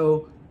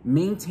also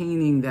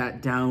maintaining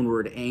that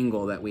downward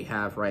angle that we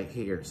have right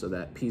here. So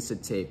that piece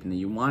of tape, and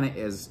you want it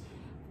as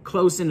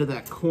close into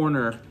that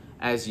corner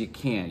as you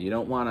can. You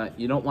don't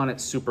want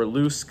it super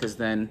loose because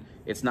then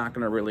it's not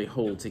gonna really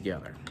hold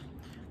together.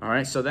 All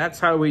right, so that's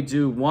how we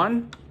do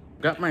one.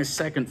 Got my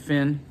second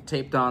fin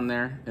taped on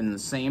there in the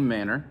same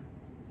manner,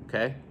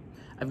 okay?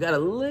 I've got a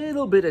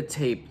little bit of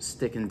tape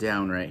sticking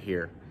down right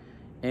here.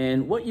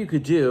 And what you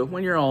could do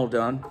when you're all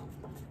done,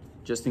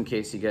 just in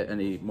case you get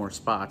any more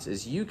spots,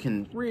 is you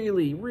can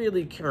really,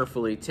 really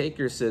carefully take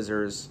your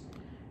scissors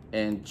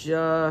and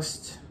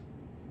just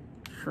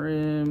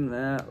trim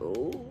that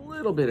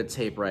little bit of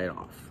tape right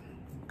off,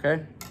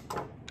 okay?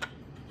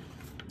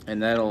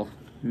 And that'll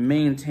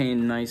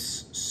maintain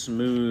nice,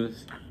 smooth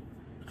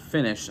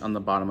finish on the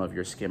bottom of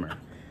your skimmer.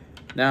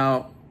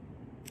 Now,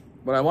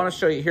 what I want to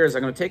show you here is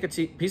I'm going to take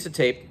a piece of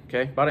tape,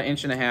 okay, about 1.5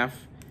 inches,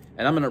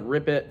 and I'm going to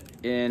rip it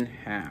in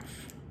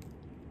half.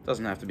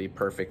 Doesn't have to be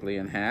perfectly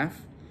in half,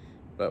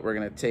 but we're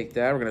going to take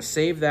that. We're going to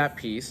save that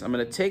piece. I'm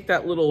going to take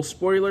that little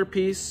spoiler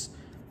piece.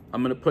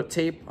 I'm going to put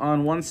tape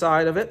on one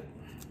side of it,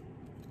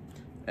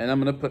 and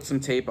I'm going to put some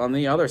tape on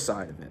the other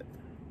side of it.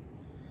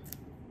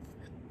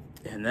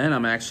 And then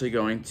I'm actually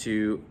going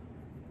to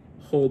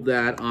hold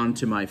that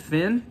onto my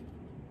fin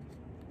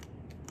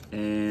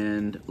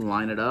and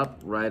line it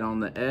up right on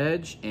the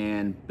edge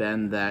and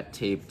bend that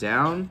tape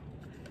down.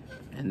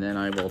 And then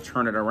I will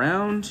turn it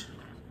around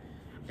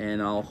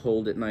and I'll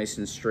hold it nice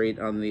and straight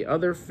on the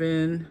other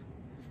fin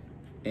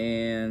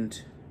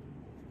and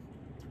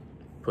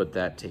put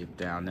that tape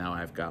down. Now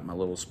I've got my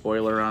little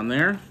spoiler on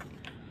there.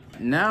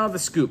 Now the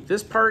scoop.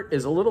 This part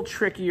is a little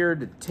trickier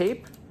to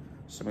tape.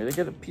 So I'm gonna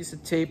get a piece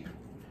of tape,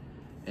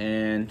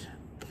 and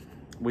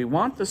we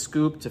want the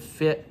scoop to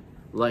fit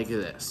like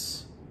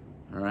this,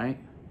 all right?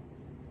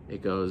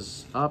 It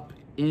goes up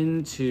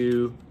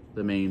into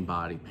the main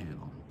body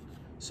panel.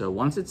 So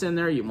once it's in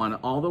there, you want it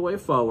all the way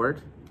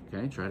forward,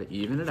 okay? Try to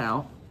even it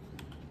out.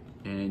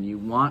 And you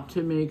want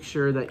to make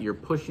sure that you're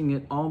pushing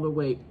it all the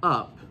way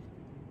up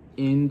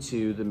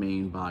into the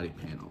main body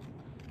panel.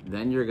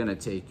 Then you're gonna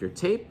take your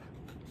tape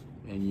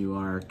and you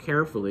are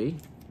carefully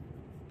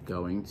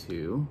going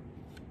to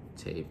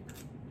tape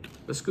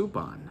the scoop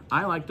on.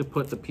 I like to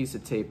put the piece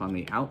of tape on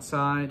the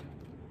outside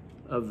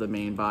of the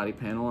main body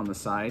panel on the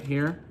side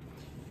here.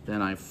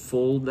 Then I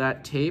fold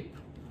that tape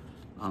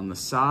on the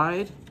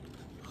side,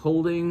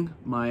 holding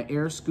my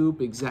air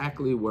scoop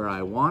exactly where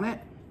I want it.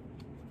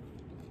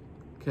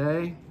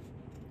 Okay,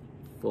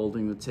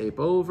 folding the tape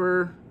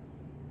over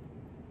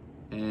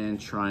and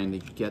trying to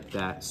get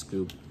that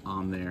scoop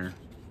on there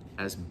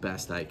as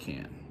best I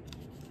can.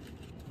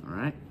 All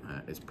right,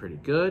 that is pretty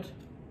good.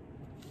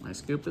 My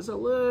scoop is a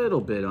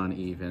little bit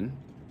uneven,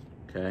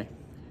 okay?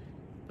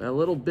 That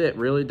little bit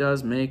really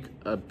does make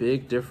a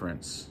big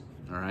difference,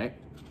 all right?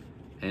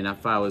 And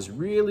if I was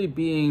really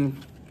being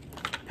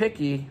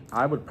picky,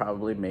 I would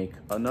probably make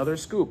another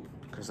scoop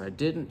because I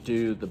didn't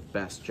do the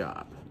best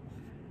job.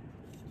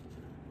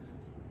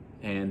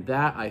 And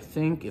that, I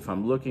think, if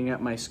I'm looking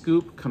at my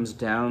scoop, comes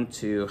down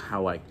to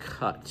how I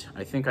cut.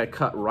 I think I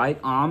cut right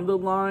on the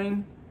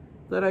line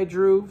that I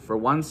drew for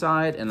one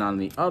side, and on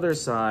the other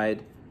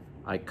side,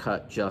 I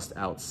cut just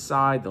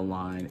outside the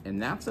line,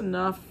 and that's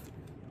enough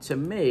to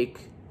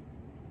make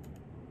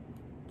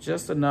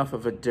just enough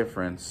of a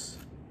difference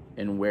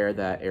in where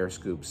that air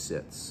scoop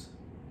sits.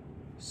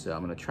 So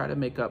I'm gonna try to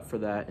make up for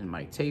that in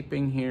my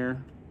taping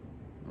here.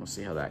 We'll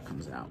see how that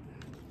comes out.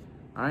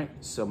 All right,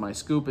 so my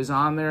scoop is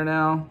on there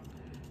now.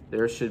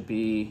 There should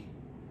be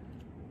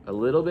a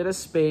little bit of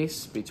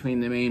space between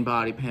the main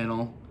body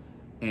panel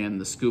and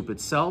the scoop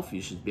itself.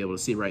 You should be able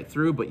to see right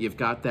through, but you've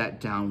got that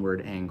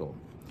downward angle.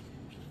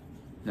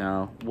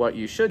 Now, what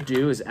you should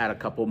do is add a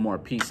couple more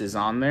pieces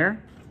on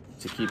there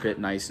to keep it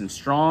nice and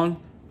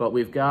strong, but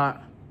we've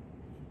got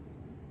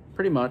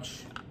pretty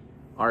much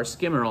our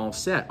skimmer all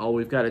set. All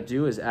we've got to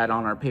do is add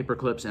on our paper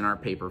clips and our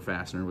paper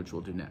fastener, which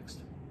we'll do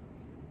next.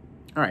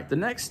 All right, the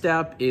next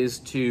step is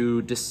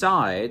to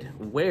decide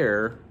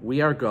where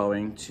we are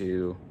going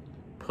to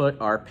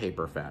put our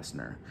paper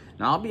fastener.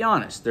 Now, I'll be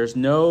honest, there's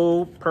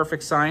no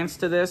perfect science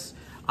to this.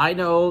 I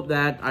know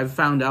that I've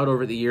found out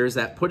over the years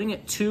that putting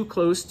it too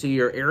close to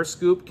your air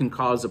scoop can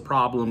cause a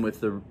problem with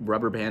the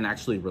rubber band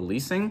actually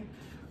releasing.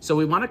 So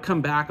we want to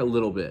come back a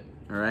little bit,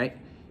 all right?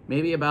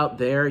 Maybe about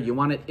there. You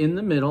want it in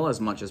the middle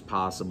as much as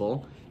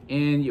possible.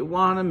 And you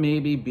want to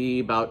maybe be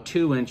about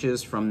 2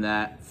 inches from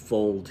that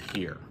fold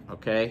here,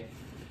 okay?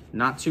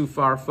 Not too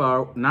far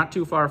forward, not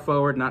too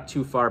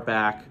far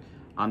back.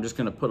 I'm just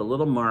going to put a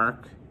little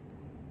mark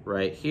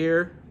right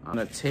here. I'm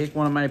going to take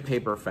one of my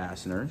paper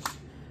fasteners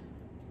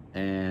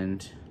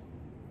and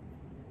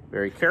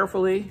very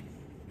carefully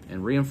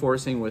and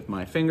reinforcing with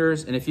my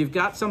fingers. And if you've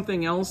got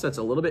something else that's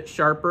a little bit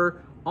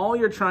sharper, all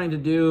you're trying to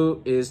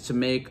do is to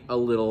make a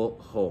little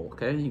hole,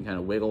 okay? You can kind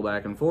of wiggle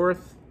back and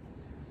forth,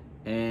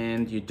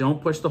 and you don't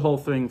push the whole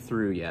thing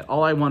through yet.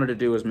 All I wanted to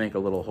do was make a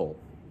little hole,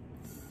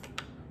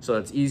 so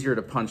it's easier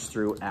to punch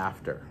through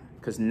after.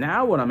 Because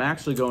now what I'm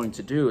actually going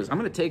to do is I'm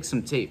gonna take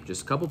some tape,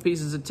 just a couple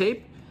pieces of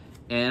tape,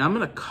 and I'm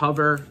gonna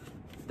cover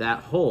that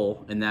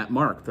hole in that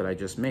mark that I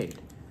just made.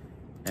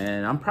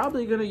 And I'm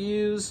probably gonna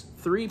use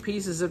 3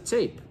 pieces of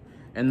tape.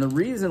 And the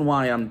reason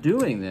why I'm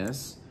doing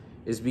this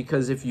is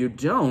because if you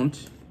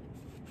don't,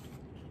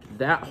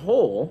 that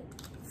hole,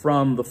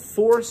 from the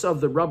force of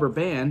the rubber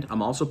band,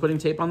 I'm also putting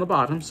tape on the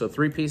bottom, so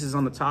 3 pieces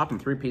on the top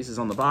and 3 pieces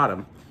on the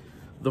bottom.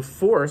 The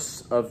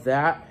force of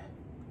that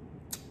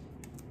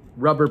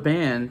rubber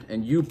band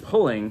and you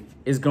pulling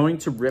is going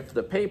to rip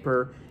the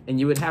paper, and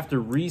you would have to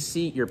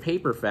reseat your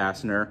paper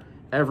fastener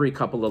every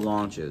couple of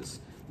launches.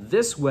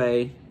 This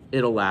way,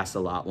 it'll last a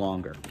lot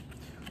longer.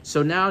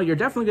 So now you're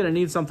definitely gonna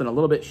need something a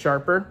little bit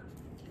sharper.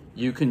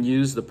 You can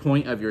use the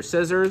point of your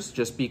scissors.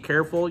 Just be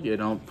careful you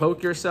don't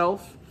poke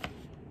yourself.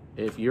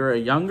 If you're a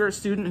younger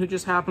student who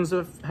just happens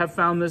to have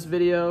found this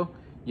video,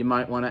 you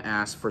might wanna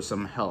ask for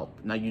some help.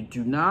 Now you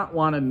do not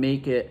wanna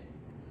make it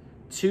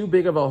too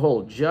big of a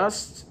hole,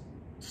 just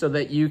so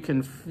that you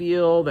can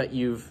feel that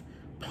you've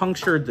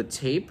punctured the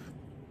tape,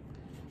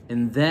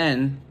 and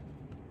then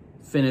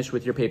finish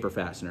with your paper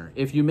fastener.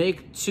 If you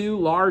make too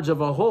large of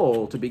a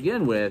hole to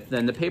begin with,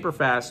 then the paper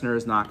fastener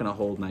is not gonna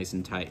hold nice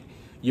and tight.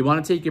 You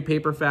wanna take your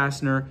paper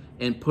fastener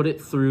and put it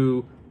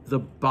through the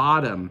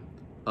bottom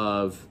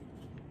of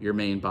your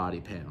main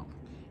body panel.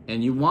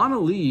 And you wanna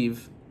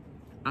leave,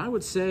 I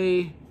would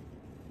say,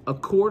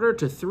 1/4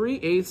 to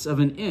 3/8 of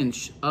an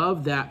inch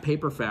of that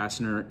paper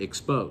fastener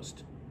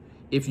exposed.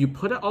 If you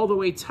put it all the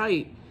way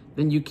tight,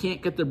 then you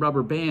can't get the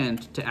rubber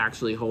band to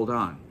actually hold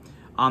on.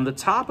 On the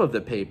top of the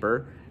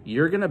paper,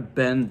 you're gonna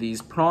bend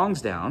these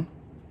prongs down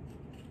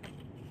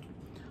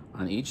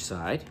on each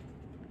side.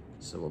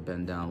 So we'll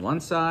bend down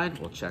one side,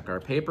 we'll check our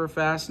paper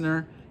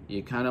fastener.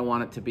 You kind of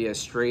want it to be as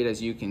straight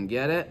as you can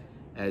get it.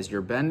 As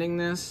you're bending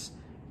this,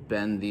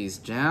 bend these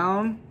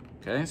down.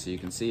 Okay, so you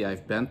can see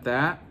I've bent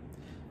that.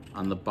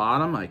 On the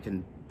bottom, I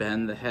can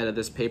bend the head of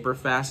this paper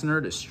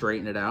fastener to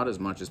straighten it out as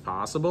much as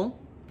possible.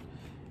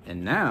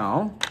 And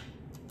now,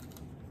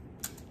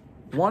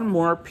 one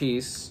more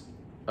piece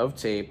of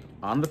tape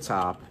on the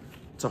top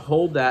to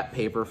hold that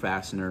paper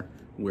fastener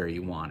where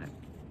you want it.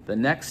 The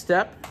next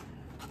step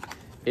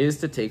is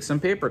to take some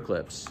paper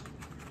clips.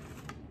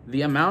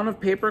 The amount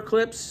of paper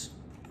clips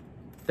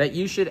that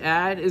you should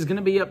add is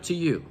gonna be up to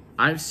you.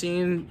 I've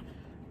seen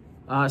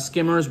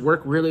skimmers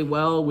work really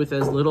well with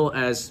as little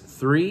as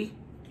 3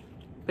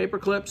 paper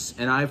clips,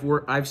 and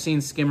I've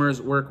seen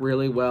skimmers work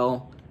really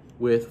well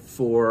with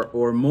 4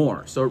 or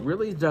more. So it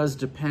really does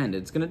depend.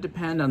 It's gonna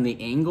depend on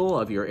the angle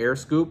of your air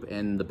scoop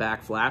and the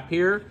back flap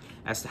here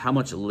as to how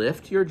much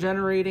lift you're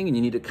generating, and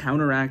you need to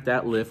counteract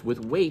that lift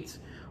with weight,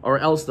 or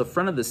else the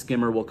front of the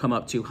skimmer will come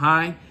up too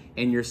high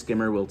and your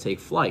skimmer will take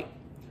flight.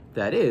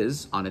 That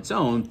is, on its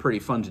own, pretty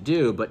fun to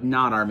do, but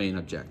not our main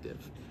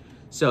objective.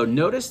 So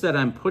notice that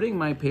I'm putting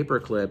my paper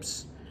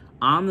clips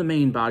on the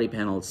main body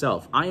panel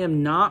itself. I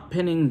am not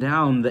pinning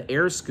down the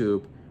air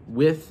scoop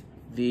with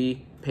the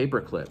paper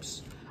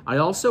clips. I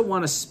also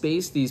want to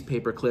space these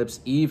paper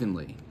clips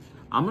evenly.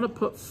 I'm going to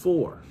put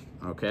 4,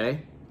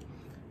 okay?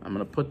 I'm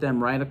going to put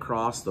them right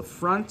across the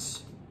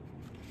front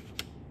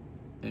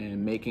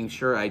and making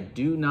sure I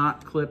do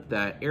not clip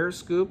that air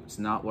scoop. It's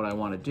not what I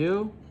want to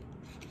do.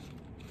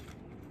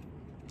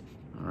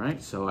 All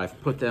right, so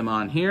I've put them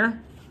on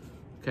here,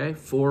 okay?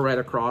 4 right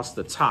across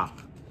the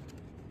top.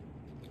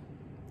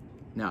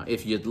 Now,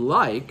 if you'd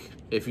like,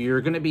 if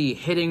you're going to be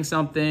hitting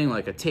something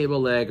like a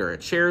table leg or a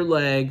chair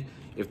leg,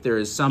 if there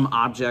is some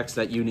objects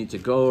that you need to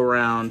go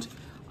around,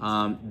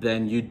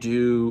 then you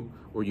do,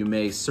 or you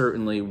may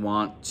certainly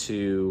want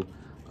to,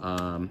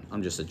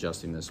 I'm just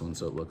adjusting this one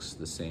so it looks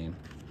the same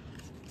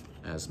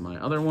as my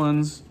other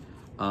ones.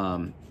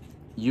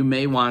 You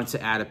may want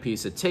to add a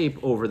piece of tape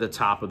over the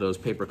top of those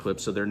paper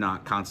clips so they're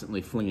not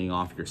constantly flinging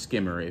off your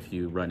skimmer if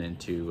you run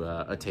into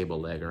a table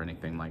leg or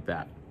anything like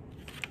that.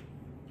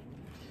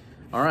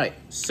 All right,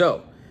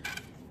 so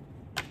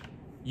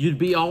you'd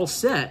be all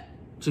set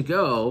to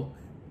go.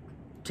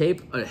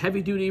 Tape a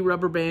heavy-duty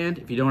rubber band.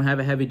 If you don't have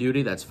a heavy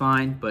duty, that's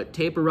fine, but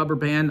tape a rubber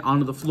band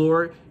onto the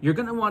floor. You're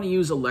gonna wanna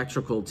use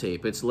electrical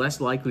tape. It's less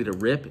likely to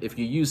rip. If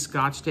you use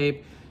Scotch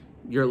tape,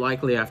 you're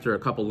likely after a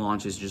couple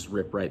launches just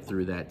rip right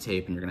through that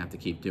tape and you're gonna have to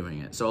keep doing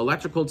it. So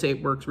electrical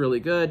tape works really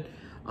good.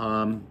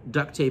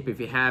 Duct tape if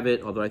you have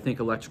it, although I think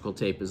electrical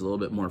tape is a little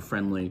bit more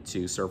friendly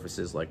to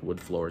surfaces like wood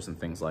floors and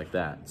things like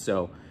that.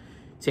 So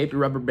tape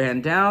your rubber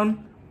band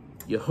down,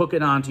 you hook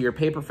it onto your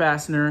paper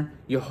fastener,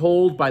 you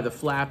hold by the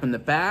flap in the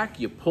back,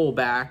 you pull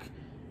back,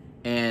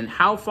 and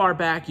how far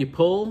back you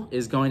pull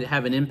is going to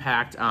have an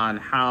impact on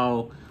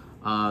how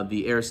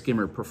the air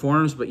skimmer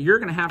performs, but you're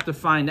gonna have to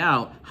find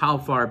out how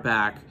far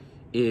back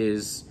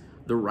is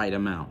the right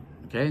amount,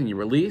 okay? And you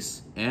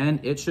release, and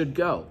it should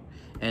go.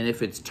 And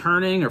if it's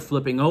turning or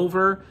flipping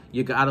over,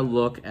 you gotta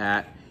look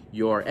at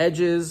your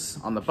edges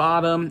on the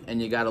bottom, and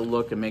you gotta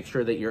look and make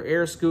sure that your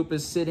air scoop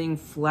is sitting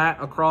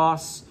flat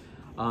across,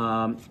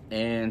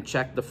 and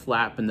check the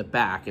flap in the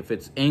back. If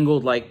it's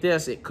angled like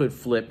this, it could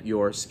flip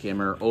your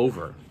skimmer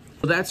over.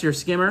 So that's your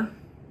skimmer.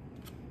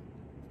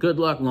 Good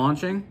luck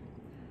launching.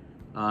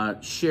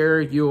 Share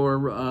your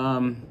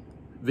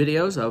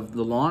videos of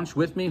the launch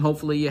with me.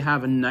 Hopefully you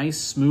have a nice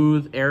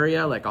smooth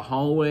area like a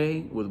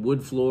hallway with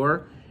wood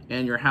floor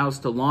in your house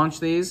to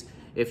launch these.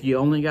 If you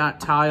only got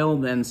tile,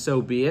 then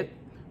so be it.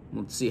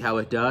 Let's see how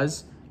it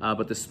does.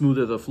 But the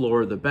smoother the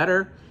floor, the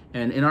better.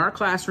 And in our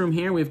classroom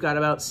here, we've got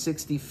about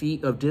 60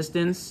 feet of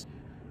distance.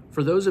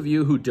 For those of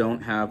you who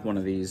don't have one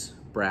of these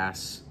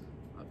brass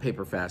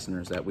paper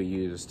fasteners that we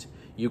used,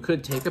 you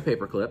could take a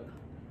paper clip.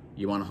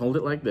 You want to hold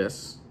it like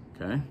this,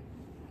 okay?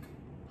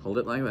 Hold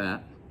it like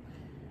that.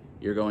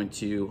 You're going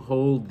to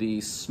hold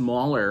the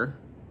smaller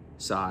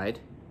side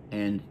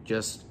and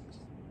just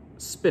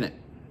spin it.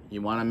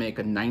 You want to make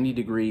a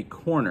 90-degree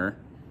corner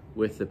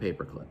with the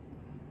paper clip,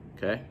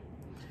 okay?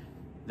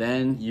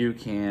 Then you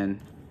can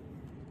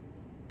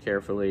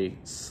carefully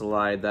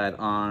slide that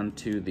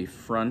onto the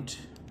front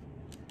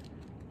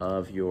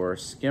of your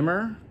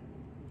skimmer.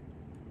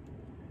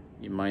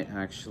 You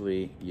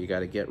got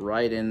to get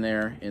right in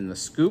there in the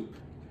scoop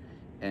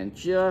and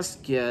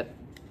just get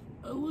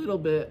a little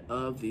bit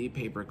of the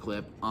paper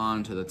clip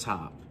onto the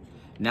top.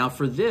 Now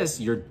for this,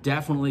 you're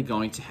definitely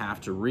going to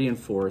have to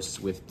reinforce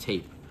with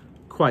tape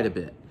quite a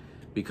bit,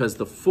 because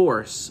the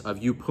force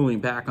of you pulling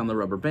back on the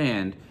rubber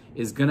band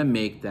is gonna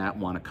make that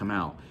wanna come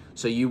out.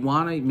 So you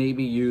wanna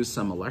maybe use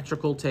some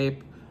electrical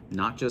tape,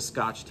 not just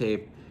Scotch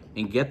tape,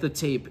 and get the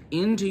tape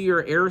into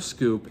your air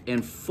scoop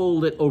and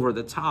fold it over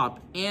the top,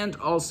 and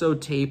also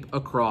tape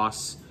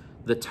across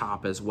the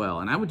top as well.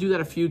 And I would do that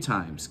a few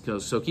times,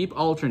 so keep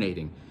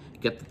alternating.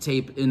 Get the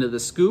tape into the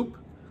scoop,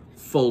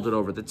 fold it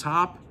over the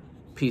top,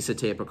 piece of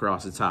tape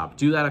across the top.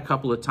 Do that a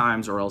couple of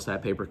times or else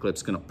that paper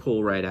clip's gonna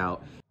pull right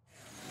out.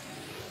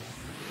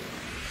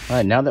 All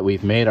right, now that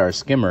we've made our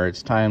skimmer,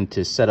 it's time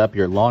to set up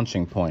your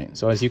launching point.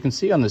 So as you can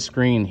see on the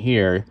screen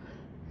here,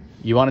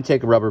 you want to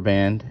take a rubber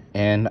band,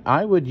 and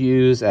I would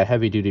use a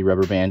heavy-duty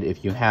rubber band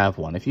if you have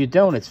one. If you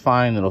don't, it's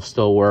fine, it'll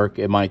still work.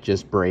 It might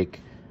just break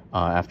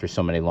after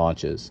so many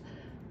launches.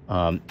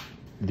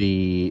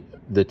 The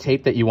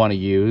tape that you want to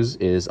use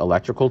is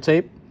electrical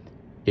tape.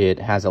 It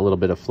has a little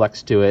bit of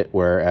flex to it,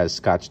 whereas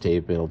Scotch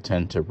tape, it'll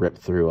tend to rip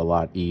through a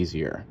lot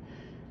easier.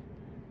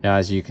 Now,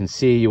 as you can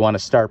see, you want to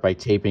start by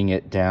taping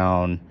it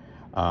down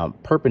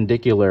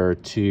perpendicular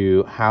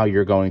to how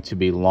you're going to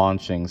be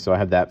launching. So I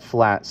have that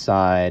flat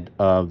side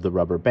of the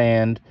rubber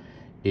band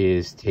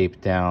is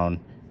taped down,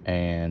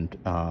 and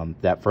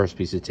that first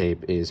piece of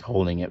tape is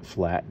holding it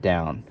flat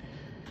down.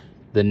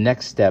 The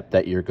next step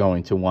that you're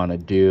going to want to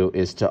do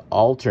is to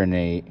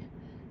alternate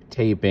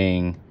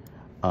taping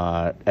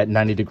at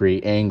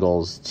 90-degree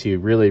angles to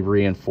really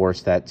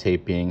reinforce that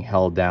tape being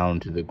held down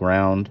to the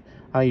ground.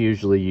 I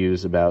usually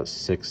use about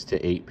 6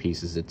 to 8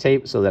 pieces of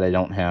tape so that I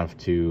don't have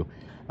to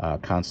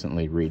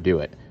constantly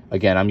redo it.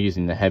 Again, I'm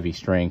using the heavy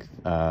strength,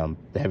 the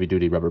heavy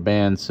duty rubber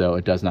band, so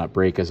it does not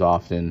break as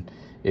often.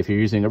 If you're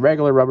using a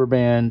regular rubber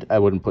band, I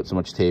wouldn't put so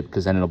much tape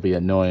because then it'll be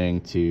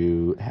annoying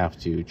to have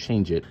to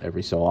change it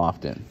every so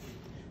often.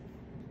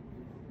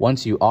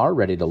 Once you are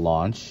ready to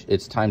launch,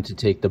 it's time to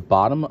take the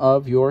bottom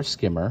of your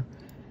skimmer,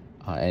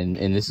 and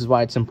this is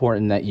why it's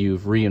important that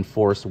you've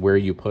reinforced where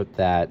you put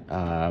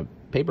that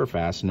paper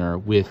fastener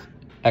with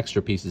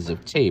extra pieces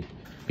of tape,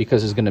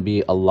 because there's going to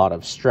be a lot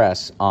of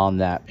stress on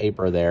that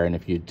paper there, and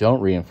if you don't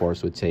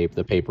reinforce with tape,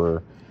 the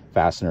paper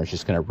fastener is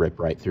just going to rip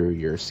right through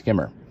your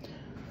skimmer.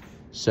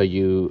 So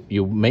you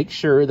make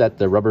sure that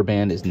the rubber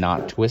band is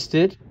not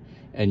twisted,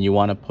 and you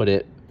want to put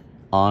it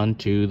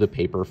onto the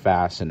paper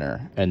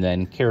fastener and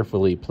then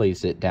carefully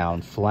place it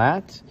down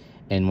flat.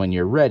 And when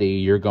you're ready,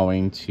 you're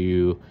going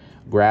to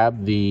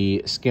grab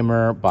the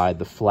skimmer by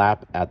the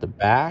flap at the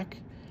back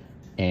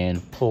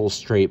and pull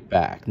straight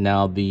back.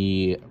 Now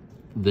the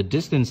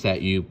distance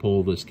that you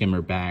pull the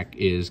skimmer back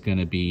is going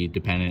to be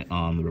dependent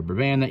on the rubber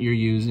band that you're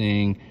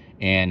using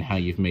and how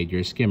you've made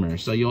your skimmer.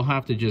 So you'll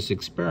have to just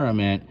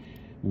experiment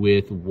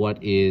with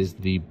what is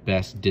the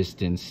best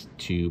distance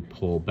to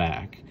pull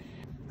back.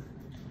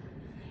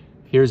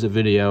 Here's a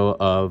video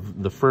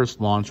of the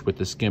first launch with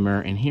the skimmer,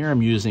 and here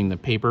I'm using the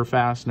paper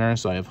fastener.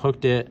 So I've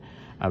hooked it,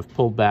 I've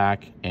pulled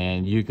back,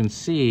 and you can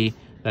see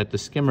that the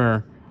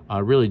skimmer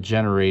really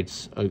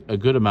generates a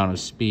good amount of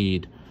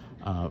speed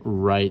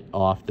right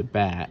off the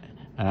bat.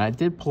 And I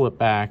did pull it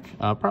back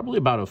probably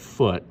about a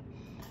foot.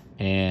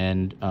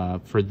 And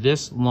for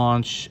this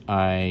launch,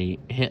 I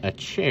hit a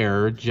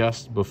chair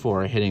just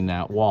before hitting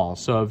that wall.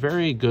 So a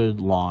very good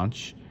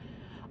launch.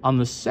 On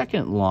the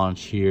second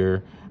launch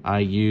here, I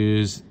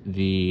use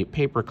the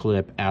paper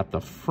clip at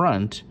the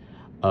front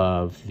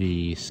of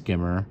the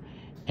skimmer,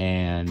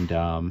 and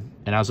I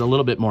was a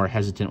little bit more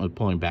hesitant with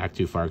pulling back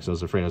too far because I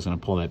was afraid I was going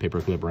to pull that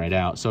paper clip right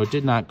out. So it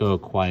did not go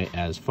quite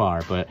as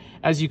far, but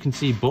as you can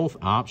see, both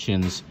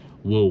options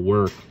will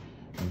work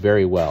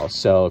very well.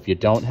 So if you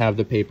don't have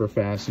the paper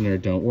fastener,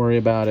 don't worry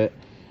about it,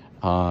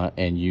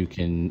 and you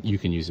can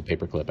use a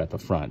paper clip at the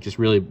front. Just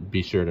really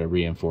be sure to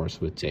reinforce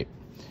with tape.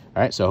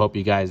 All right, so I hope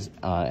you guys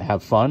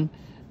have fun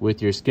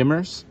with your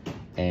skimmers,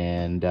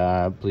 and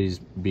please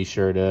be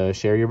sure to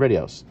share your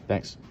videos.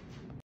 Thanks.